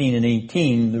 17 and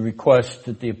 18, the request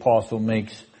that the apostle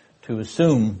makes to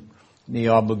assume the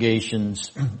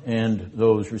obligations and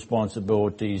those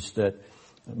responsibilities that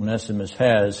Onesimus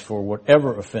has for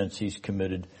whatever offense he's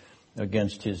committed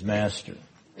against his master.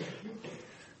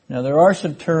 Now there are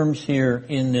some terms here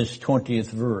in this 20th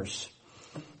verse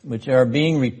which are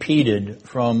being repeated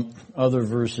from other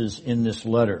verses in this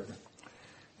letter.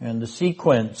 And the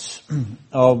sequence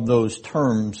of those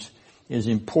terms is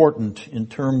important in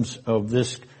terms of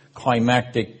this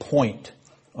climactic point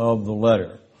of the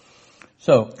letter.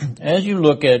 So, as you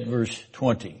look at verse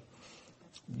 20,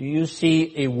 do you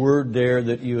see a word there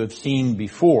that you have seen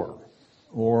before,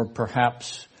 or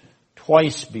perhaps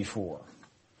twice before?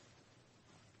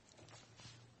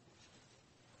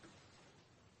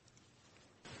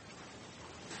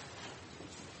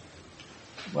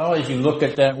 Well, as you look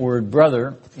at that word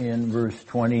brother in verse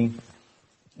 20,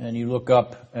 and you look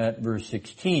up at verse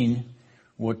 16,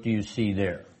 what do you see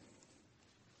there?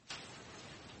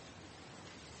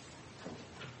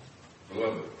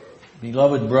 Beloved brother.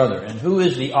 Beloved brother. And who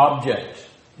is the object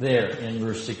there in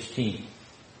verse 16?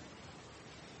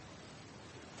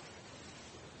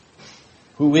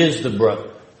 Who is the brother?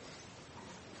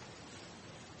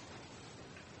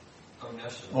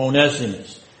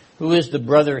 Onesimus. Who is the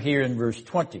brother here in verse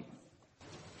 20?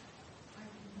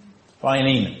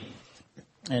 Philemon.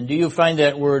 And do you find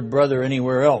that word brother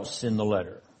anywhere else in the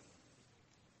letter?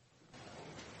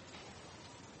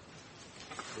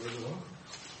 Verse 1.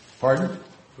 Pardon?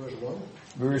 Verse 1.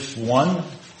 Verse 1.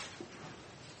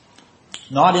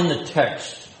 Not in the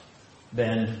text,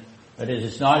 Ben. That is,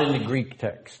 it's not in the Greek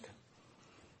text.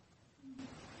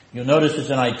 You'll notice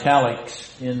it's in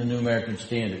italics in the New American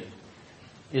Standard.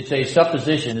 It's a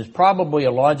supposition. It's probably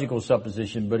a logical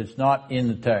supposition, but it's not in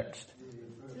the text.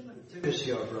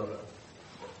 Timothy, our brother.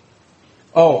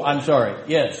 Oh, I'm sorry.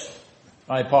 Yes.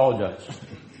 I apologize.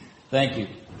 Thank you.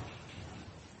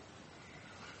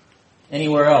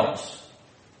 Anywhere else?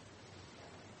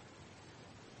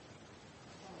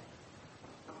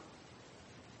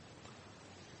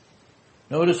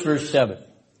 Notice verse 7.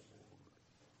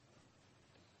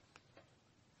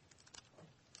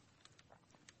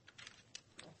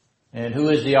 And who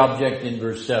is the object in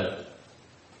verse 7?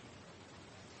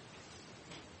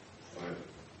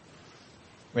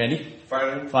 Randy?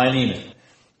 Philemon.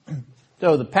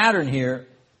 So the pattern here,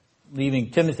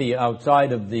 leaving Timothy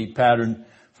outside of the pattern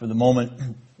for the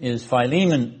moment, is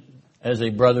Philemon as a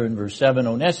brother in verse 7,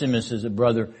 Onesimus as a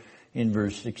brother in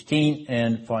verse 16,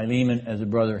 and Philemon as a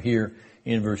brother here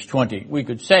in verse 20. We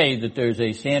could say that there's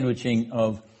a sandwiching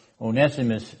of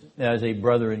Onesimus as a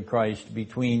brother in Christ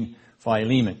between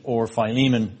Philemon, or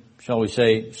Philemon, shall we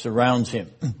say, surrounds him.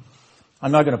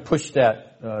 I'm not going to push that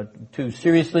too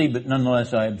seriously, but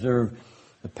nonetheless I observe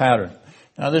the pattern.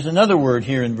 Now there's another word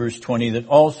here in verse 20 that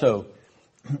also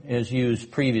is used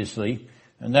previously,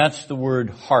 and that's the word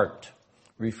heart.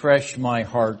 Refresh my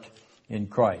heart in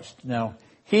Christ. Now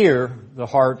here, the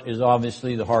heart is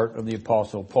obviously the heart of the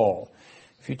Apostle Paul.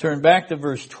 If you turn back to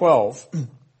verse 12,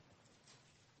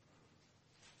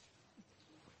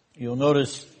 you'll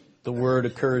notice the word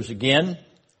occurs again,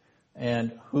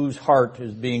 and whose heart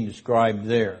is being described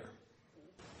there.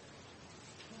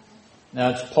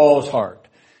 Now it's Paul's heart.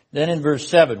 Then in verse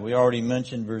 7, we already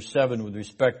mentioned verse 7 with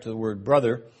respect to the word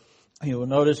brother. You will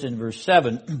notice in verse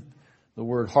 7, the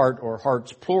word heart or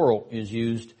hearts plural is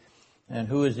used, and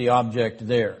who is the object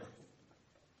there?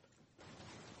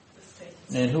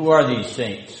 And who are these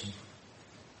saints?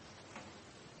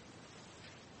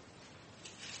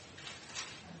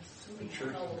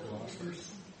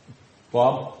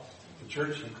 Bob? The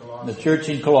church in Colossae. The church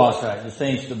in Colossae. The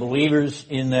saints, the believers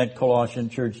in that Colossian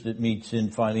church that meets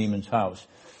in Philemon's house.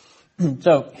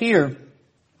 So here,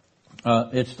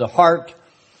 it's the heart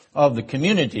of the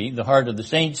community, the heart of the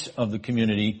saints of the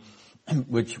community,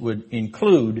 which would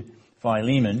include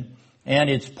Philemon, And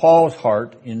it's Paul's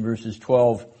heart in verses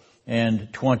 12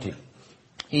 and 20.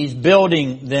 He's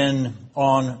building then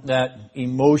on that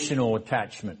emotional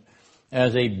attachment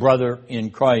as a brother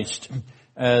in Christ,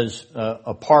 as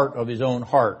a part of his own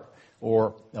heart,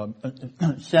 or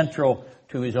central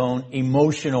to his own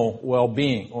emotional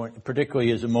well-being, or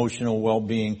particularly his emotional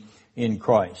well-being in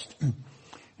Christ.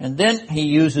 And then he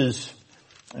uses,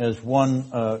 as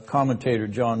one commentator,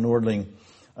 John Nordling,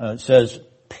 says,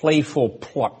 playful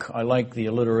pluck. I like the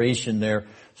alliteration there,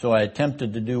 so I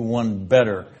attempted to do one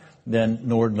better than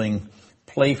Nordling.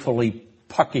 Playfully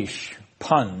puckish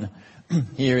pun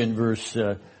here in verse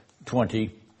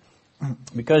 20,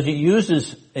 because he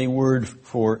uses a word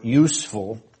for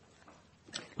useful.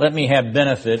 Let me have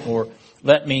benefit, or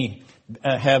let me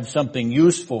have something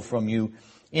useful from you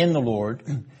in the Lord.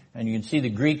 And you can see the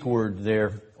Greek word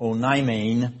there,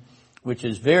 oneimein, which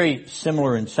is very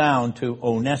similar in sound to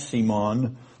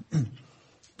onesimon.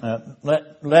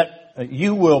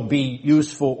 You will be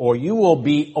useful, or you will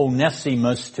be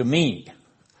Onesimus to me.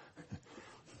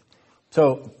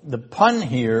 So the pun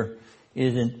here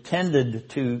is intended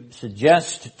to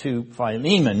suggest to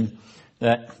Philemon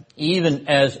that even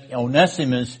as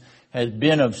Onesimus has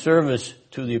been of service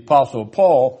to the Apostle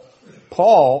Paul,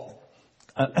 Paul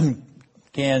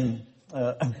can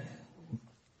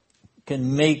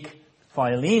make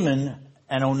Philemon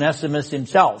an Onesimus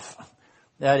himself.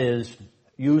 That is,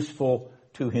 useful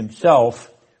to himself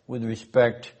with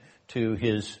respect to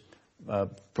his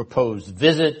proposed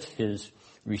visit, his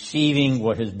receiving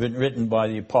what has been written by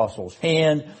the apostle's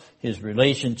hand, his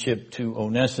relationship to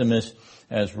Onesimus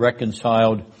as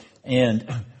reconciled and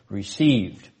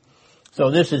received.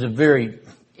 So this is a very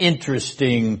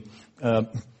interesting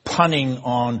punning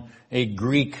on a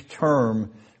Greek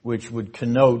term which would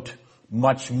connote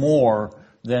much more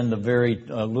than the very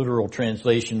literal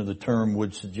translation of the term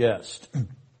would suggest.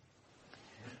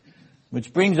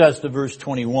 Which brings us to verse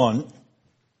 21,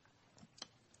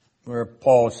 where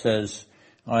Paul says,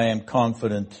 I am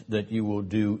confident that you will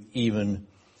do even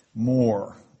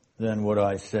more than what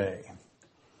I say.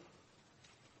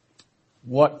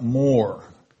 What more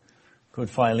could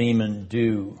Philemon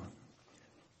do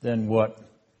than what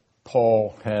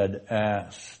Paul had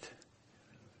asked?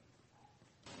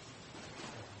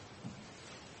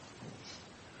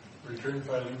 Return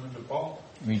Philemon to Paul.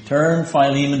 Return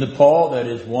Philemon to Paul. That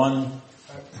is one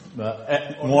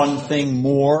thing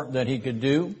more that he could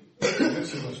do.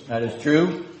 That is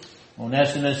true.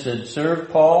 Onesimus had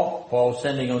served Paul. Paul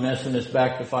sending Onesimus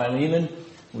back to Philemon.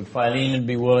 Would Philemon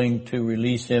be willing to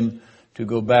release him to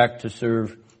go back to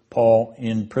serve Paul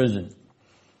in prison?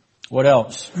 What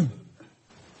else?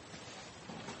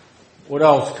 What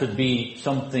else could be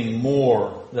something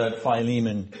more that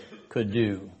Philemon could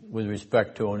do with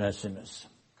respect to Onesimus?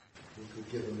 He could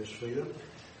give him his freedom.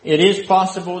 It is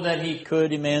possible that he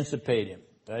could emancipate him.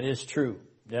 That is true.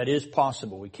 That is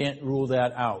possible. We can't rule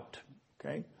that out.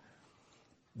 Okay?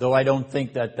 Though I don't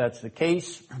think that that's the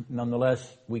case, nonetheless,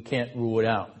 we can't rule it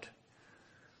out.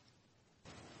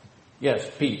 Yes,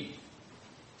 Pete.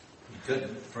 He could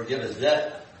forgive his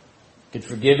debt. Could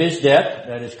forgive his debt.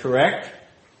 That is correct.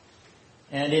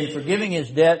 And in forgiving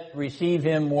his debt, receive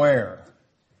him where?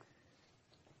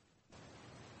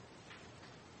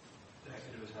 Back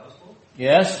into his household?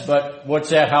 Yes, but what's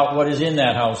that? What is in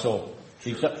that household?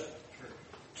 Church.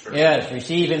 Yes,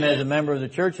 receive him as a member of the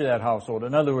church of that household.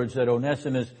 In other words, that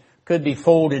Onesimus could be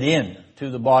folded in to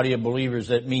the body of believers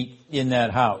that meet in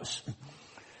that house.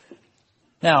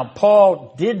 Now,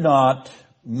 Paul did not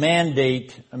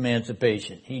mandate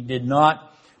emancipation. He did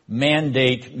not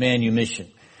mandate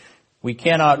manumission. We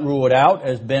cannot rule it out,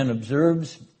 as Ben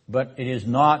observes, but it is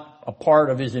not a part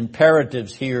of his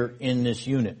imperatives here in this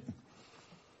unit.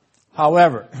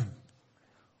 However,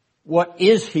 what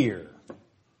is here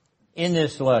in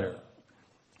this letter,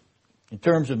 in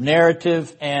terms of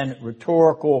narrative and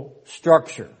rhetorical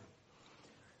structure,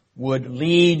 would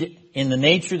lead, in the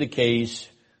nature of the case,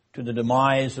 to the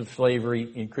demise of slavery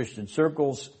in Christian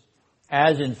circles,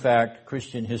 as in fact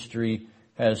Christian history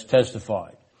has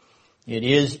testified. It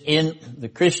is in the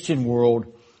Christian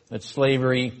world that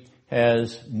slavery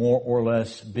has more or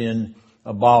less been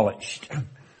abolished.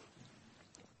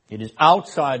 It is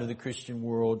outside of the Christian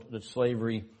world that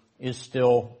slavery is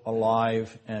still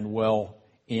alive and well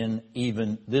in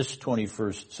even this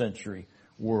 21st century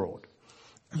world.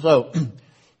 So,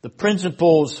 the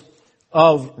principles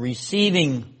of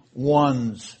receiving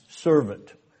one's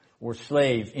servant or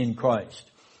slave in Christ,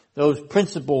 those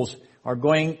principles are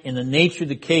going, in the nature of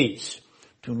the case,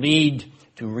 to lead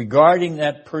to regarding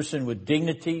that person with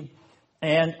dignity,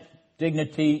 and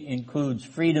dignity includes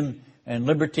freedom and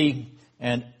liberty,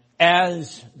 and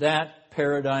as that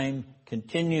paradigm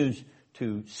continues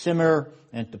to simmer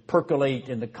and to percolate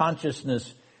in the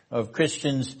consciousness of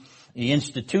Christians, the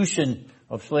institution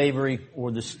of slavery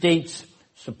or the state's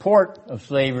support of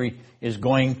slavery is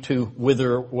going to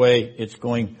wither away. It's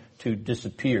going to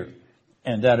disappear.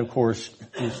 And that, of course,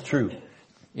 is true.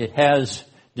 It has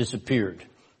disappeared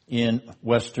in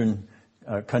Western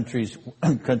countries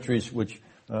which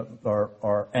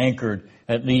are anchored,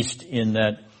 at least in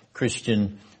that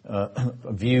Christian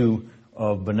view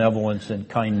of benevolence and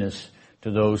kindness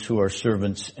to those who are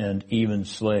servants and even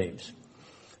slaves.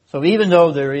 So even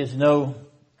though there is no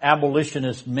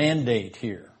abolitionist mandate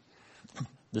here,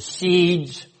 the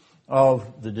seeds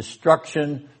of the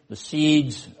destruction, the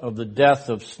seeds of the death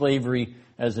of slavery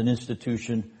as an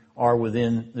institution are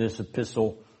within this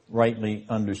epistle, rightly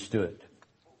understood.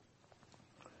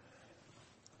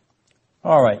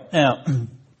 All right, now,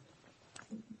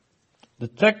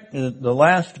 the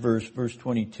last verse, verse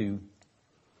 22,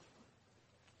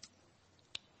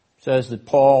 says that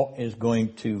Paul is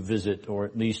going to visit, or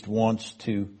at least wants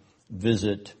to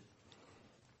visit,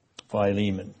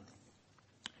 Philemon.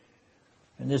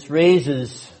 And this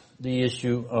raises the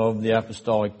issue of the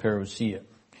apostolic parousia.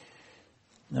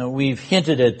 Now, we've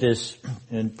hinted at this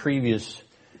in previous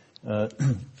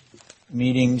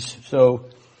meetings, so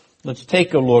let's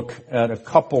take a look at a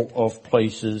couple of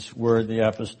places where the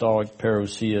apostolic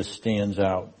parousia stands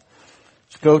out.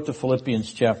 Let's go to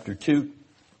Philippians chapter 2.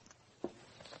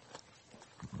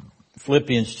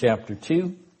 Philippians chapter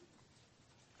 2.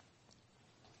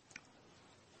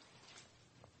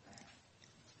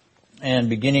 And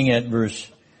beginning at verse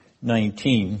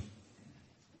 19.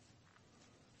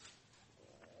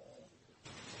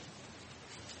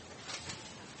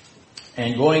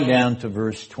 And going down to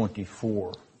verse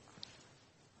 24.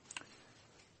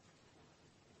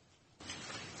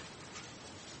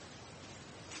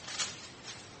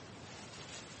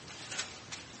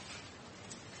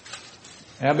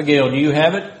 Abigail, do you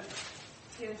have it?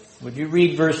 Yes. Would you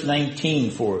read verse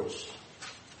 19 for us?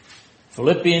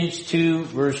 Philippians 2,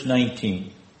 verse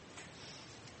 19.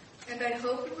 And I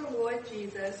hope in the Lord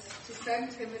Jesus to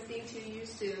send Timothy to you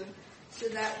soon, so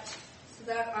that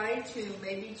I too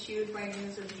may be cheered by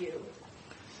news of you.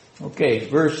 Okay,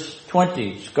 verse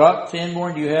 20. Scott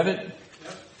Sanborn, do you have it?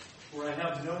 Yep. For I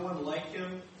have no one like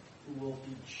him who will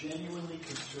be genuinely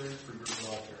concerned for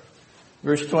your welfare.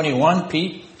 Verse 21,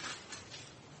 Pete.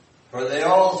 For they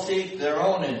all seek their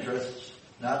own interests,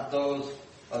 not those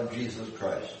of Jesus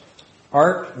Christ.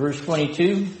 Art, verse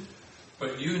 22.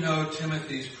 But you know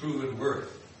Timothy's proven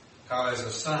worth, how as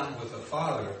a son with a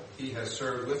father he has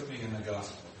served with me in the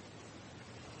gospel.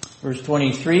 Verse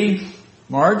 23.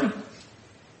 Marge.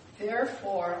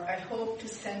 Therefore, I hope to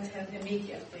send him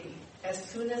immediately, as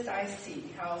soon as I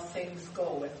see how things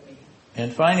go with me.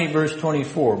 And finally, verse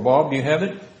 24. Bob, do you have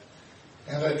it?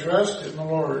 And I trust in the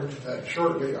Lord that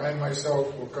shortly I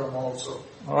myself will come also.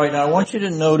 All right, now I want you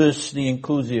to notice the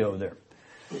inclusio there.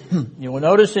 You will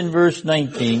notice in verse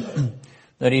 19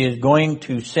 that he is going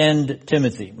to send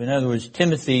Timothy. In other words,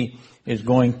 Timothy is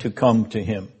going to come to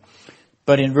him.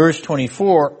 But in verse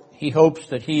 24, he hopes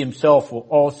that he himself will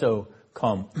also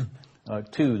come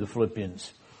to the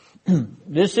Philippians.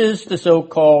 This is the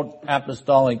so-called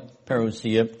apostolic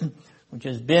parousia, which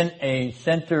has been a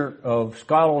center of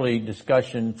scholarly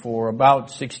discussion for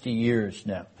about 60 years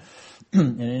now.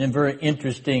 And in a very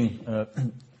interesting,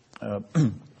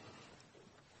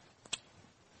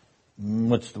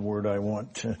 what's the word I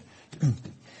want?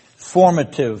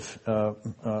 Formative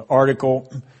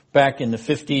article back in the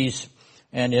 50s,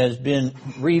 and has been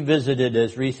revisited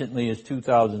as recently as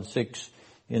 2006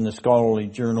 in the scholarly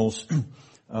journals.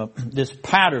 This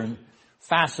pattern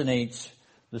fascinates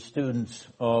the students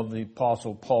of the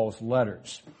Apostle Paul's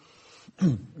letters.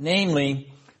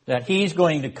 Namely, that he's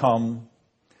going to come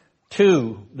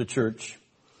to the church,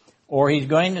 or he's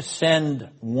going to send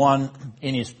one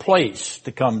in his place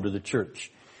to come to the church.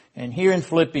 And here in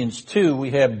Philippians 2,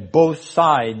 we have both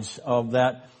sides of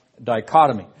that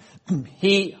dichotomy.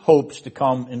 He hopes to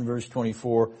come in verse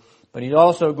 24, but he's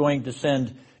also going to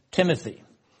send Timothy.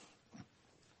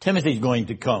 Timothy's going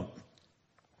to come.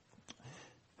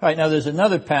 All right, now there's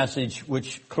another passage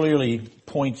which clearly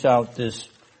points out this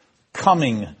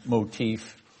coming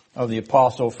motif of the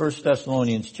apostle, 1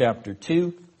 Thessalonians chapter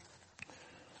 2.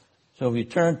 So if you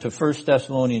turn to 1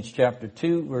 Thessalonians chapter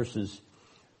 2, verses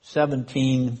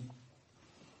 17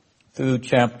 through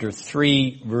chapter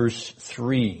 3, verse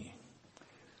 3.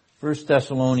 1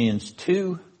 Thessalonians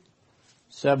 2,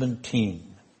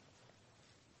 17.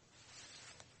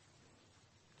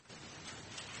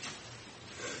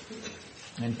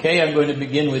 And Kay, I'm going to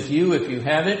begin with you if you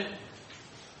have it.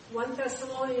 1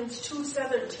 Thessalonians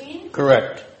 2:17.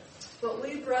 Correct. But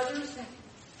we brethren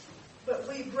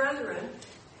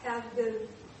have the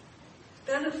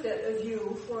benefit of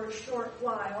you for a short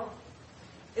while,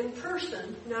 in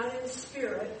person, not in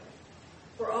spirit.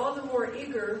 We're all the more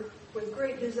eager with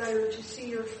great desire to see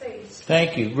your face.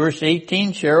 Thank you. Verse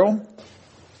 18, Cheryl.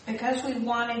 Because we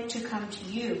wanted to come to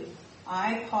you,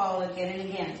 I, Paul, again and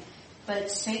again,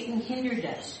 but Satan hindered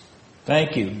us.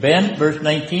 Thank you. Ben, verse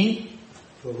 19.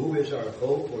 For who is our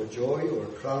hope or joy or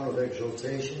crown of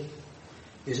exaltation?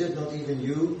 Is it not even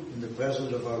you in the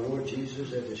presence of our Lord Jesus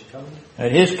that is coming?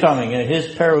 At his coming, at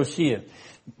his parousia.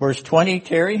 Verse 20,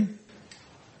 Terry.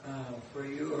 For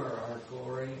you are our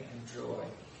glory and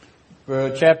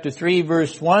joy. Chapter 3,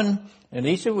 verse 1. And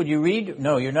Lisa, would you read?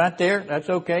 No, you're not there. That's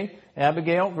okay.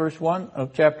 Abigail, verse 1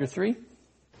 of chapter 3.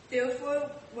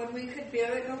 Therefore, when we could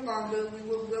bear it no longer, we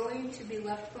were willing to be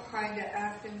left behind at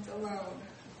Athens alone.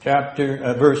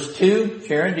 Verse 2.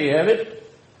 Sharon, do you have it?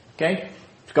 Okay.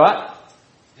 Scott?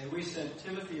 And we sent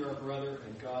Timothy, our brother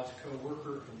and God's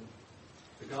co-worker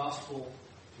in the gospel,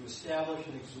 to establish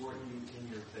and exhort you in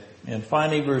your faith. And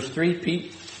finally, verse 3,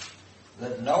 Pete.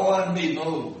 That no one be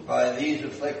moved by these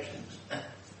afflictions,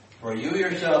 for you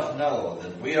yourself know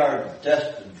that we are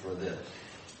destined for this.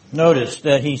 Notice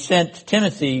that he sent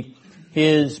Timothy,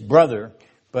 his brother,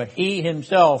 but he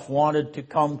himself wanted to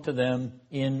come to them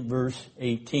in verse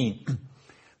 18.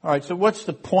 All right, so what's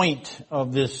the point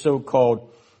of this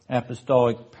so-called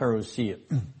apostolic parousia?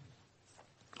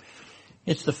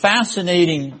 It's the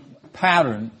fascinating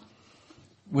pattern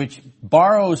which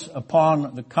borrows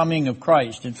upon the coming of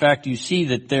Christ. In fact, you see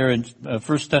that there in 1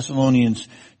 Thessalonians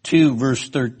 2, verse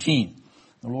 13.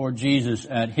 The Lord Jesus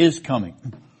at his coming.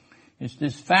 It's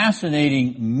this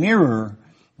fascinating mirror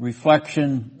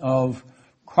reflection of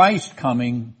Christ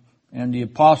coming and the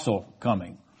apostle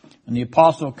coming. And the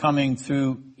apostle coming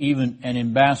through even an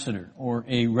ambassador or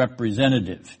a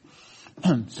representative.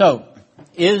 So,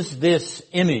 is this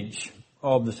image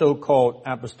of the so-called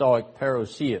apostolic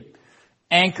parousia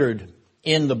anchored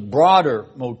in the broader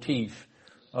motif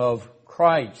of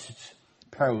Christ's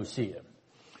parousia?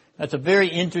 That's a very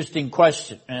interesting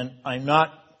question, and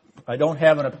I don't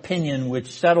have an opinion which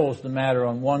settles the matter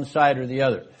on one side or the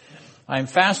other. I'm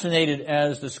fascinated,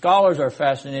 as the scholars are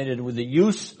fascinated, with the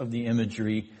use of the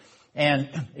imagery,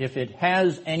 and if it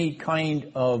has any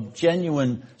kind of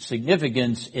genuine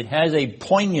significance, it has a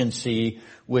poignancy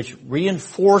which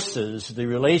reinforces the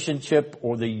relationship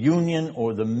or the union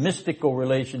or the mystical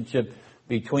relationship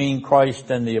between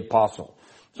Christ and the apostle.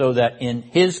 So that in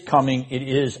his coming, it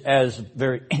is as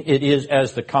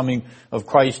the coming of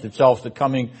Christ itself. The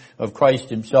coming of Christ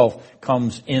himself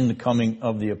comes in the coming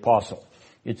of the apostle.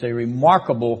 It's a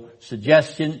remarkable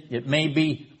suggestion. It may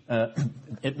be of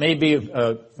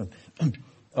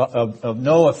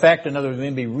no effect. In other words, we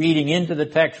may be reading into the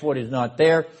text what is not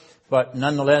there, but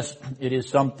nonetheless, it is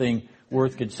something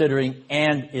worth considering,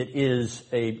 and it is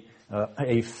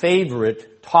a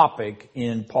favorite topic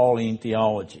in Pauline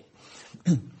theology.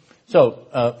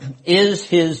 So, is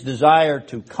his desire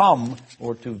to come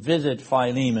or to visit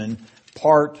Philemon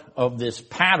part of this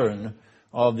pattern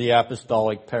of the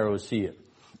apostolic parousia?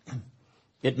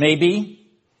 It may be,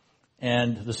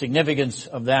 and the significance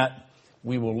of that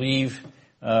we will leave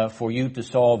for you to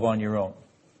solve on your own.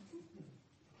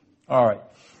 All right.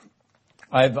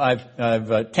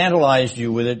 I've tantalized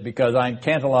you with it because I'm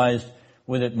tantalized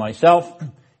with it myself.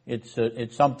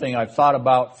 It's something I've thought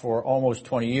about for almost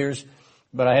 20 years,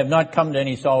 but I have not come to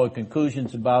any solid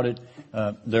conclusions about it.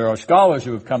 There are scholars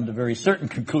who have come to very certain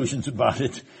conclusions about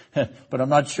it, but I'm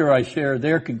not sure I share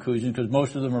their conclusions because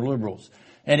most of them are liberals.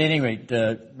 At any rate,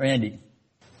 Randy.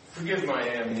 Forgive my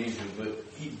amnesia, but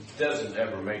he doesn't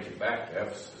ever make it back to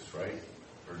Ephesus, right?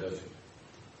 Or does he?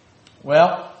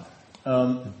 Well,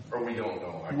 or we don't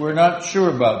know. We're not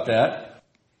sure about that.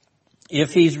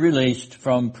 If he's released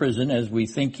from prison, as we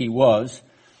think he was,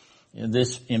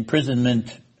 this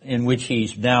imprisonment in which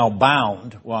he's now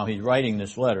bound while he's writing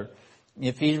this letter,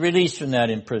 if he's released from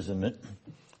that imprisonment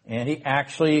and he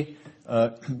actually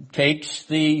takes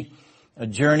the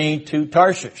journey to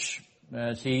Tarshish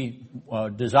as he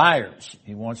desires,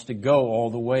 he wants to go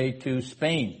all the way to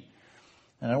Spain.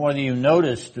 And I don't know whether you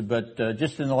noticed, but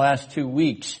just in the last 2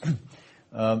 weeks,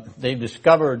 they've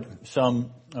discovered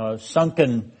some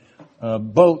sunken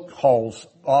boat hulls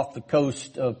off the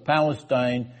coast of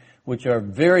Palestine, which are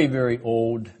very, very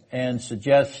old and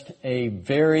suggest a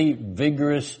very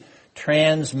vigorous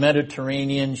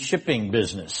trans-Mediterranean shipping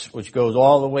business, which goes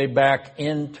all the way back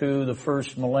into the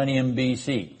first millennium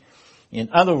BC. In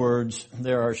other words,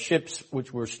 there are ships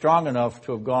which were strong enough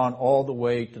to have gone all the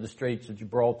way to the Straits of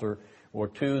Gibraltar or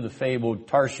to the fabled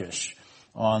Tarshish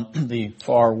on the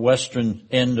far western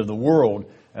end of the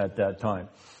world at that time.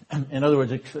 In other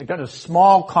words, it's got a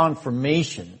small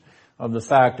confirmation of the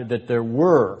fact that there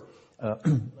were,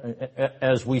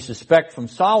 as we suspect from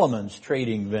Solomon's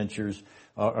trading ventures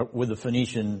with the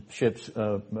Phoenician ships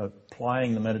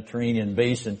plying the Mediterranean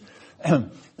basin,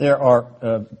 there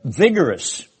are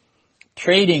vigorous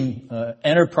trading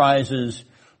enterprises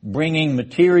bringing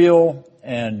material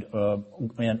and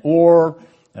ore,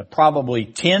 probably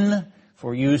tin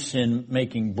for use in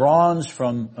making bronze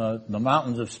from the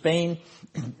mountains of Spain,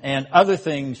 and other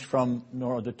things from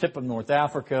the tip of North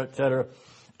Africa, etc.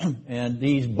 And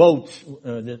these boats,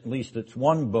 at least it's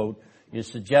one boat, is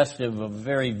suggestive of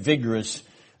very vigorous,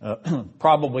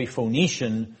 probably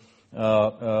Phoenician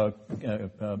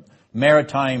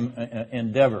maritime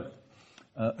endeavor.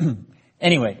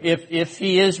 Anyway, if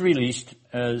he is released,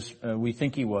 as we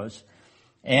think he was,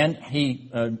 and he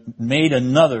made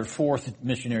another fourth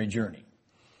missionary journey,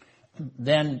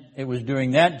 then it was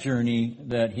during that journey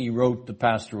that he wrote the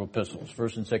pastoral epistles,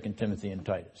 1st and 2nd Timothy and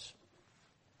Titus.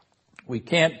 We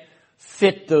can't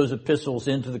fit those epistles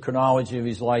into the chronology of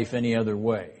his life any other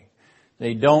way.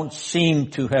 They don't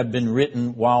seem to have been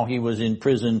written while he was in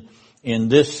prison in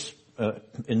this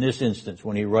instance,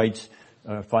 when he writes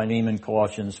Philemon,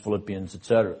 Colossians, Philippians,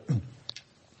 etc.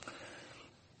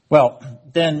 Well,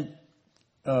 then,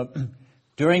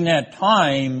 during that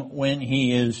time when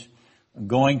he is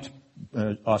going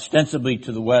ostensibly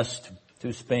to the west,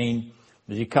 to Spain,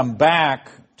 does he come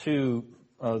back to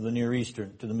the Near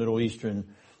Eastern, to the Middle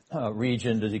Eastern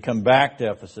region? Does he come back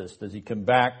to Ephesus? Does he come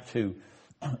back to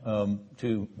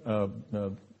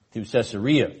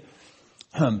Caesarea?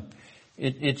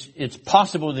 It's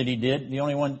possible that he did. The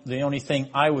only thing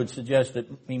I would suggest that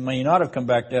he may not have come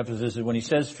back to Ephesus is when he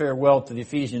says farewell to the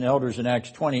Ephesian elders in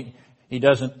Acts 20, he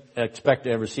doesn't expect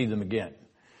to ever see them again.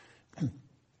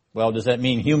 Well, does that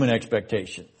mean human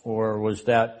expectation? Or was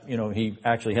that, he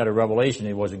actually had a revelation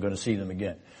he wasn't going to see them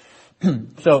again?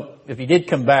 So, if he did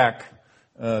come back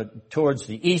towards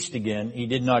the east again, he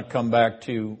did not come back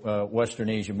to Western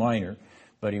Asia Minor,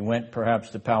 but he went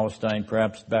perhaps to Palestine,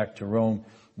 perhaps back to Rome,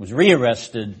 was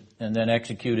rearrested, and then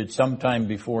executed sometime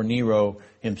before Nero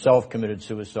himself committed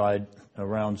suicide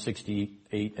around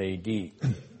 68 A.D.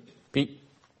 Pete?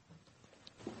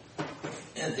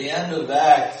 At the end of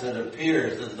Acts, it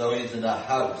appears as though he's in a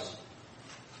house,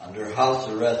 under house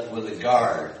arrest with a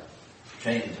guard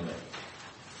chained to him.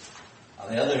 On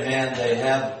the other hand, they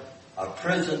have a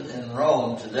prison in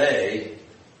Rome today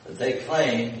that they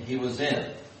claim he was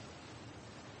in.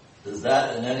 Does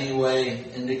that in any way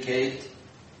indicate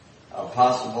a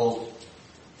possible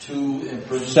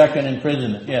second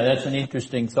imprisonment? Yeah, that's an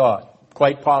interesting thought.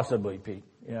 Quite possibly, Pete.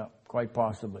 Yeah, quite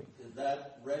possibly. Is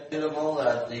that reputable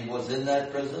that he was in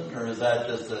that prison, or is that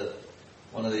just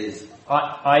one of these?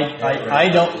 I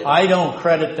don't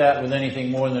credit that with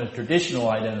anything more than a traditional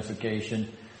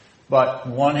identification, but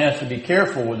one has to be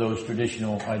careful with those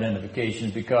traditional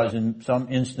identifications because in some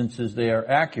instances they are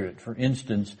accurate. For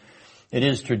instance, it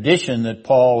is tradition that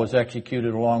Paul was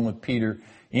executed along with Peter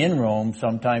in Rome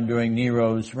sometime during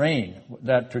Nero's reign.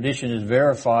 That tradition is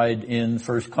verified in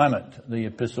 1 Clement, the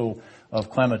epistle of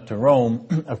Clement of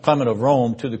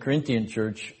Rome to the Corinthian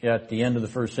church at the end of the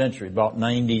first century, about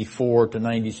 94 to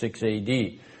 96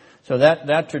 AD. So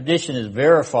that tradition is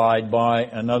verified by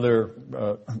another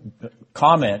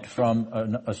comment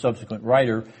from a subsequent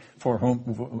writer for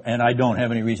whom, and I don't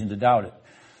have any reason to doubt it.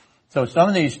 So some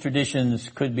of these traditions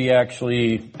could be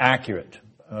actually accurate.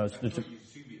 Eusebius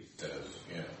says,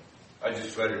 yeah. I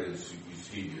just read it as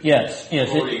Eusebius. Yes.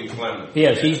 Clement.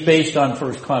 Yes, he's based on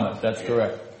 1 Clement. That's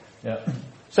correct. Yeah.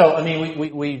 So, I mean,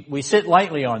 we sit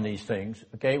lightly on these things,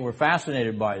 okay? We're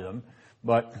fascinated by them,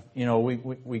 but,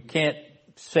 we can't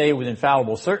say with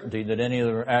infallible certainty that any of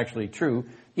them are actually true,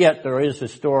 yet there is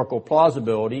historical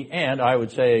plausibility, and I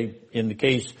would say, in the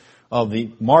case of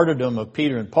the martyrdom of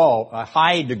Peter and Paul, a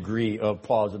high degree of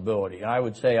plausibility. I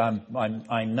would say I'm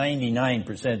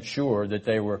 99% sure that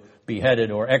they were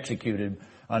beheaded or executed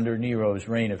under Nero's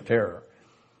reign of terror.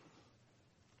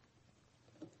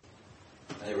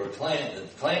 They were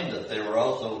claimed that they were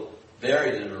also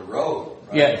buried in a road,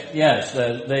 right? Yes.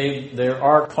 There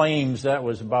are claims, that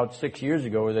was about 6 years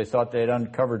ago, where they thought they had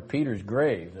uncovered Peter's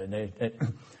grave. And they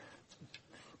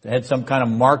had some kind of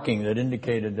marking that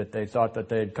indicated that they thought that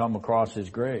they had come across his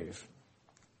grave.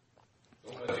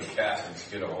 Don't let the Catholics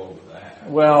get a hold of that.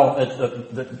 Well,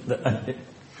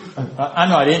 I'm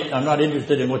not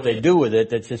interested in what they do with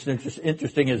it. It's just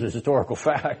interesting as a historical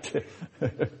fact.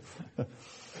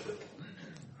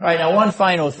 All right, now one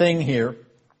final thing here.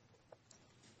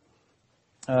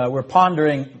 we're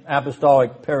pondering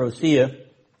apostolic parousia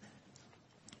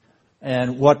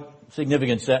and what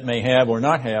significance that may have or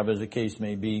not have, as the case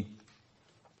may be.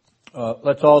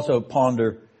 Let's also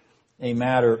ponder a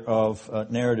matter of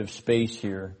narrative space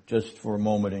here, just for a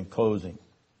moment in closing.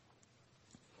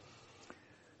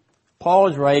 Paul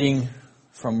is writing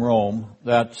from Rome.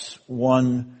 That's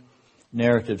one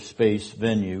narrative space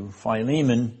venue.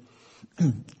 Philemon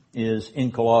is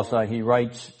in Colossae. He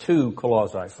writes to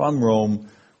Colossae from Rome,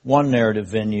 one narrative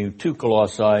venue, to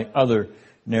Colossae, other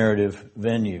narrative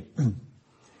venue.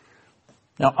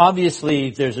 Now, obviously,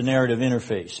 there's a narrative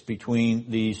interface between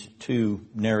these two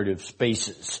narrative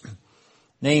spaces.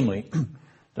 Namely,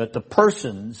 that the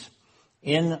persons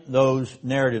in those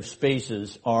narrative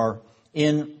spaces are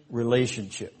in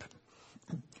relationship.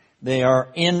 They are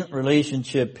in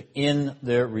relationship in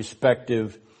their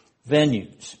respective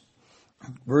venues.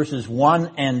 Verses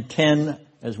 1 and 10,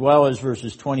 as well as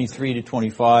verses 23 to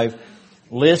 25,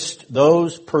 list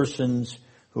those persons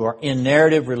who are in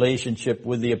narrative relationship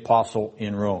with the apostle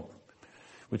in Rome,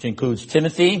 which includes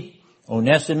Timothy,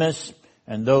 Onesimus,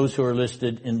 and those who are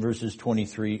listed in verses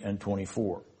 23 and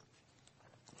 24.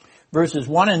 Verses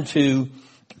 1 and 2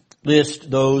 list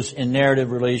those in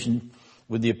narrative relation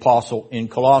with the apostle in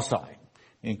Colossae,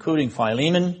 including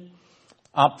Philemon,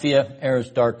 Apphia,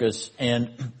 Aristarchus,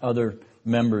 and other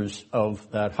members of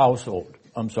that household.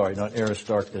 I'm sorry, not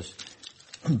Aristarchus,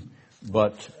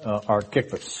 but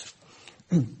Archippus.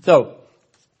 So,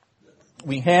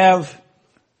 we have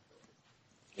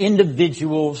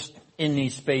individuals in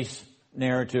these space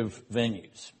narrative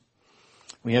venues.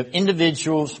 We have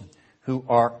individuals who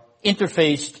are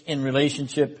interfaced in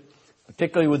relationship,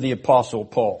 particularly with the Apostle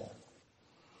Paul.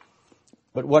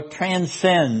 But what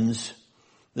transcends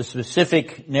the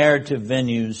specific narrative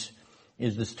venues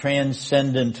is this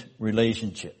transcendent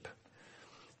relationship.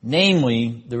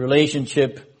 Namely, the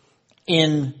relationship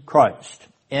in Christ,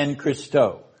 en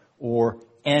Christo, or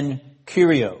en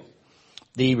Kyrio.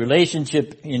 The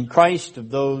relationship in Christ of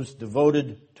those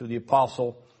devoted to the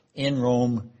apostle in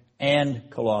Rome and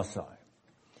Colossae.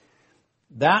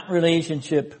 That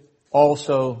relationship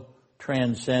also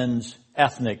transcends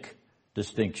ethnic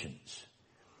distinctions.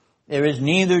 There is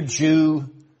neither Jew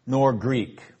nor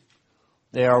Greek.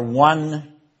 They are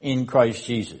one in Christ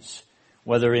Jesus,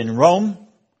 whether in Rome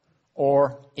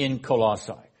or in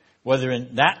Colossae, whether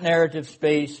in that narrative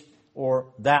space or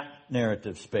that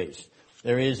narrative space.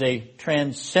 There is a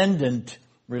transcendent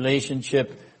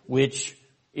relationship which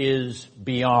is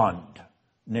beyond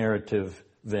narrative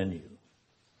venue.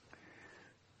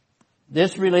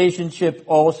 This relationship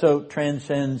also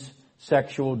transcends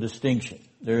sexual distinction.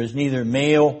 There is neither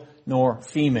male nor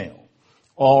female.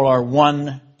 All are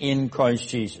one in Christ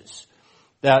Jesus.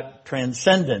 That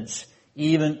transcendence,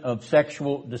 even of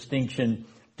sexual distinction,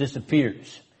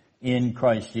 disappears in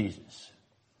Christ Jesus.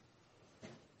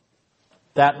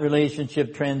 That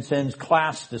relationship transcends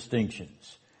class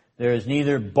distinctions. There is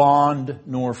neither bond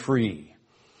nor free.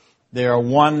 They are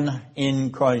one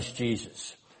in Christ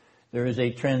Jesus. There is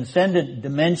a transcendent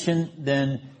dimension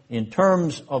then in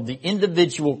terms of the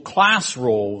individual class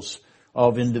roles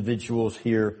of individuals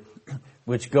here,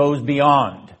 which goes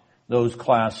beyond those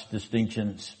class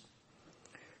distinctions.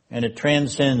 And it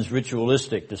transcends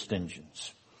ritualistic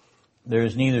distinctions. There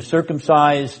is neither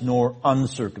circumcised nor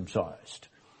uncircumcised.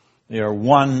 They are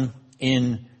one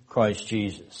in Christ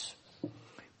Jesus.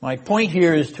 My point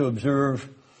here is to observe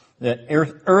that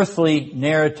earthly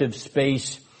narrative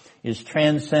space is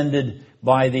transcended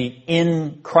by the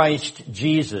in Christ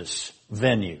Jesus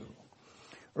venue.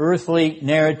 Earthly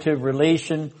narrative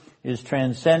relation is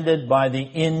transcended by the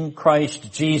in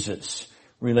Christ Jesus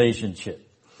relationship.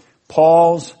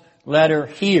 Paul's letter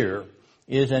here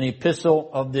is an epistle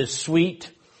of this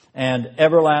sweet and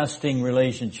everlasting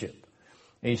relationship.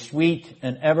 A sweet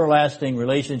and everlasting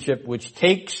relationship which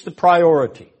takes the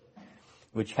priority,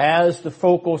 which has the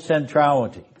focal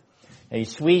centrality. A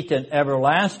sweet and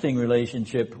everlasting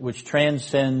relationship which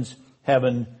transcends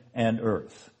heaven and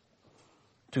earth.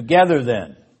 Together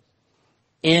then,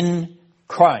 in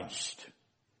Christ,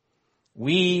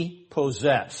 we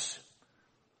possess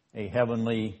a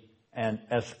heavenly and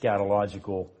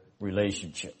eschatological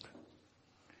relationship.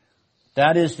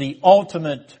 That is the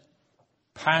ultimate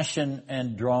passion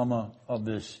and drama of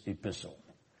this epistle.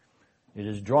 It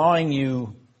is drawing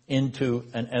you into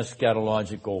an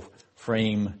eschatological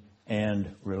frame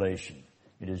and relation.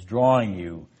 It is drawing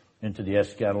you into the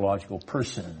eschatological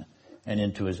person and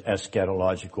into his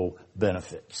eschatological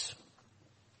benefits.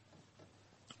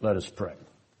 Let us pray.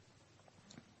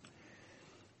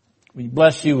 We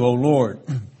bless you, O Lord,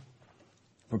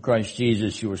 for Christ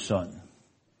Jesus, your Son.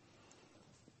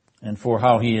 and for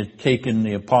how he had taken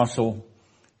the apostle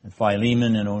and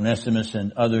Philemon and Onesimus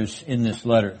and others in this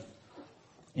letter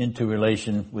into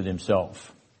relation with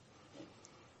himself.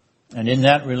 And in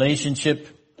that relationship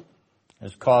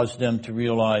has caused them to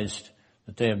realize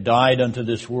that they have died unto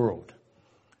this world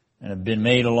and have been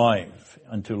made alive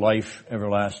unto life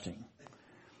everlasting.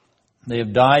 They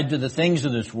have died to the things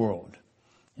of this world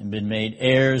and been made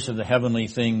heirs of the heavenly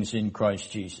things in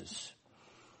Christ Jesus.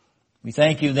 We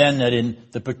thank you then that in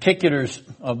the particulars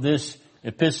of this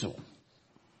epistle,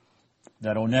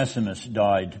 that Onesimus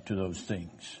died to those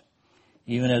things,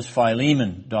 even as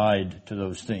Philemon died to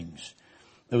those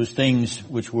things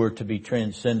which were to be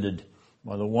transcended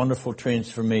by the wonderful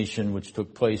transformation which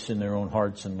took place in their own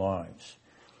hearts and lives.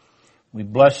 We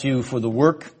bless you for the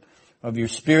work of your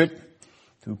Spirit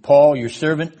through Paul, your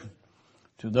servant,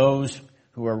 to those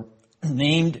who are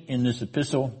named in this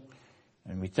epistle.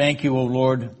 And we thank you, O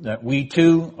Lord, that we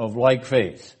too, of like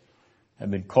faith,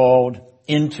 have been called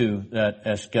into that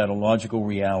eschatological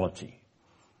reality,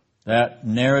 that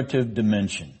narrative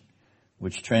dimension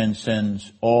which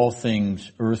transcends all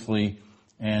things earthly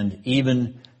and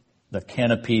even the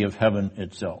canopy of heaven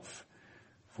itself.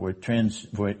 For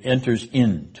it enters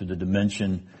into the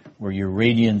dimension where your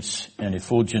radiance and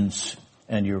effulgence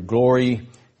and your glory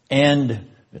and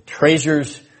the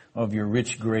treasures of your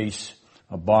rich grace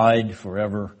abide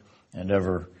forever and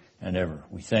ever and ever.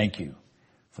 We thank you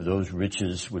for those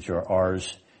riches which are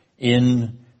ours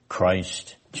in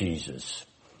Christ Jesus.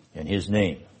 In his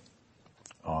name,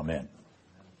 amen.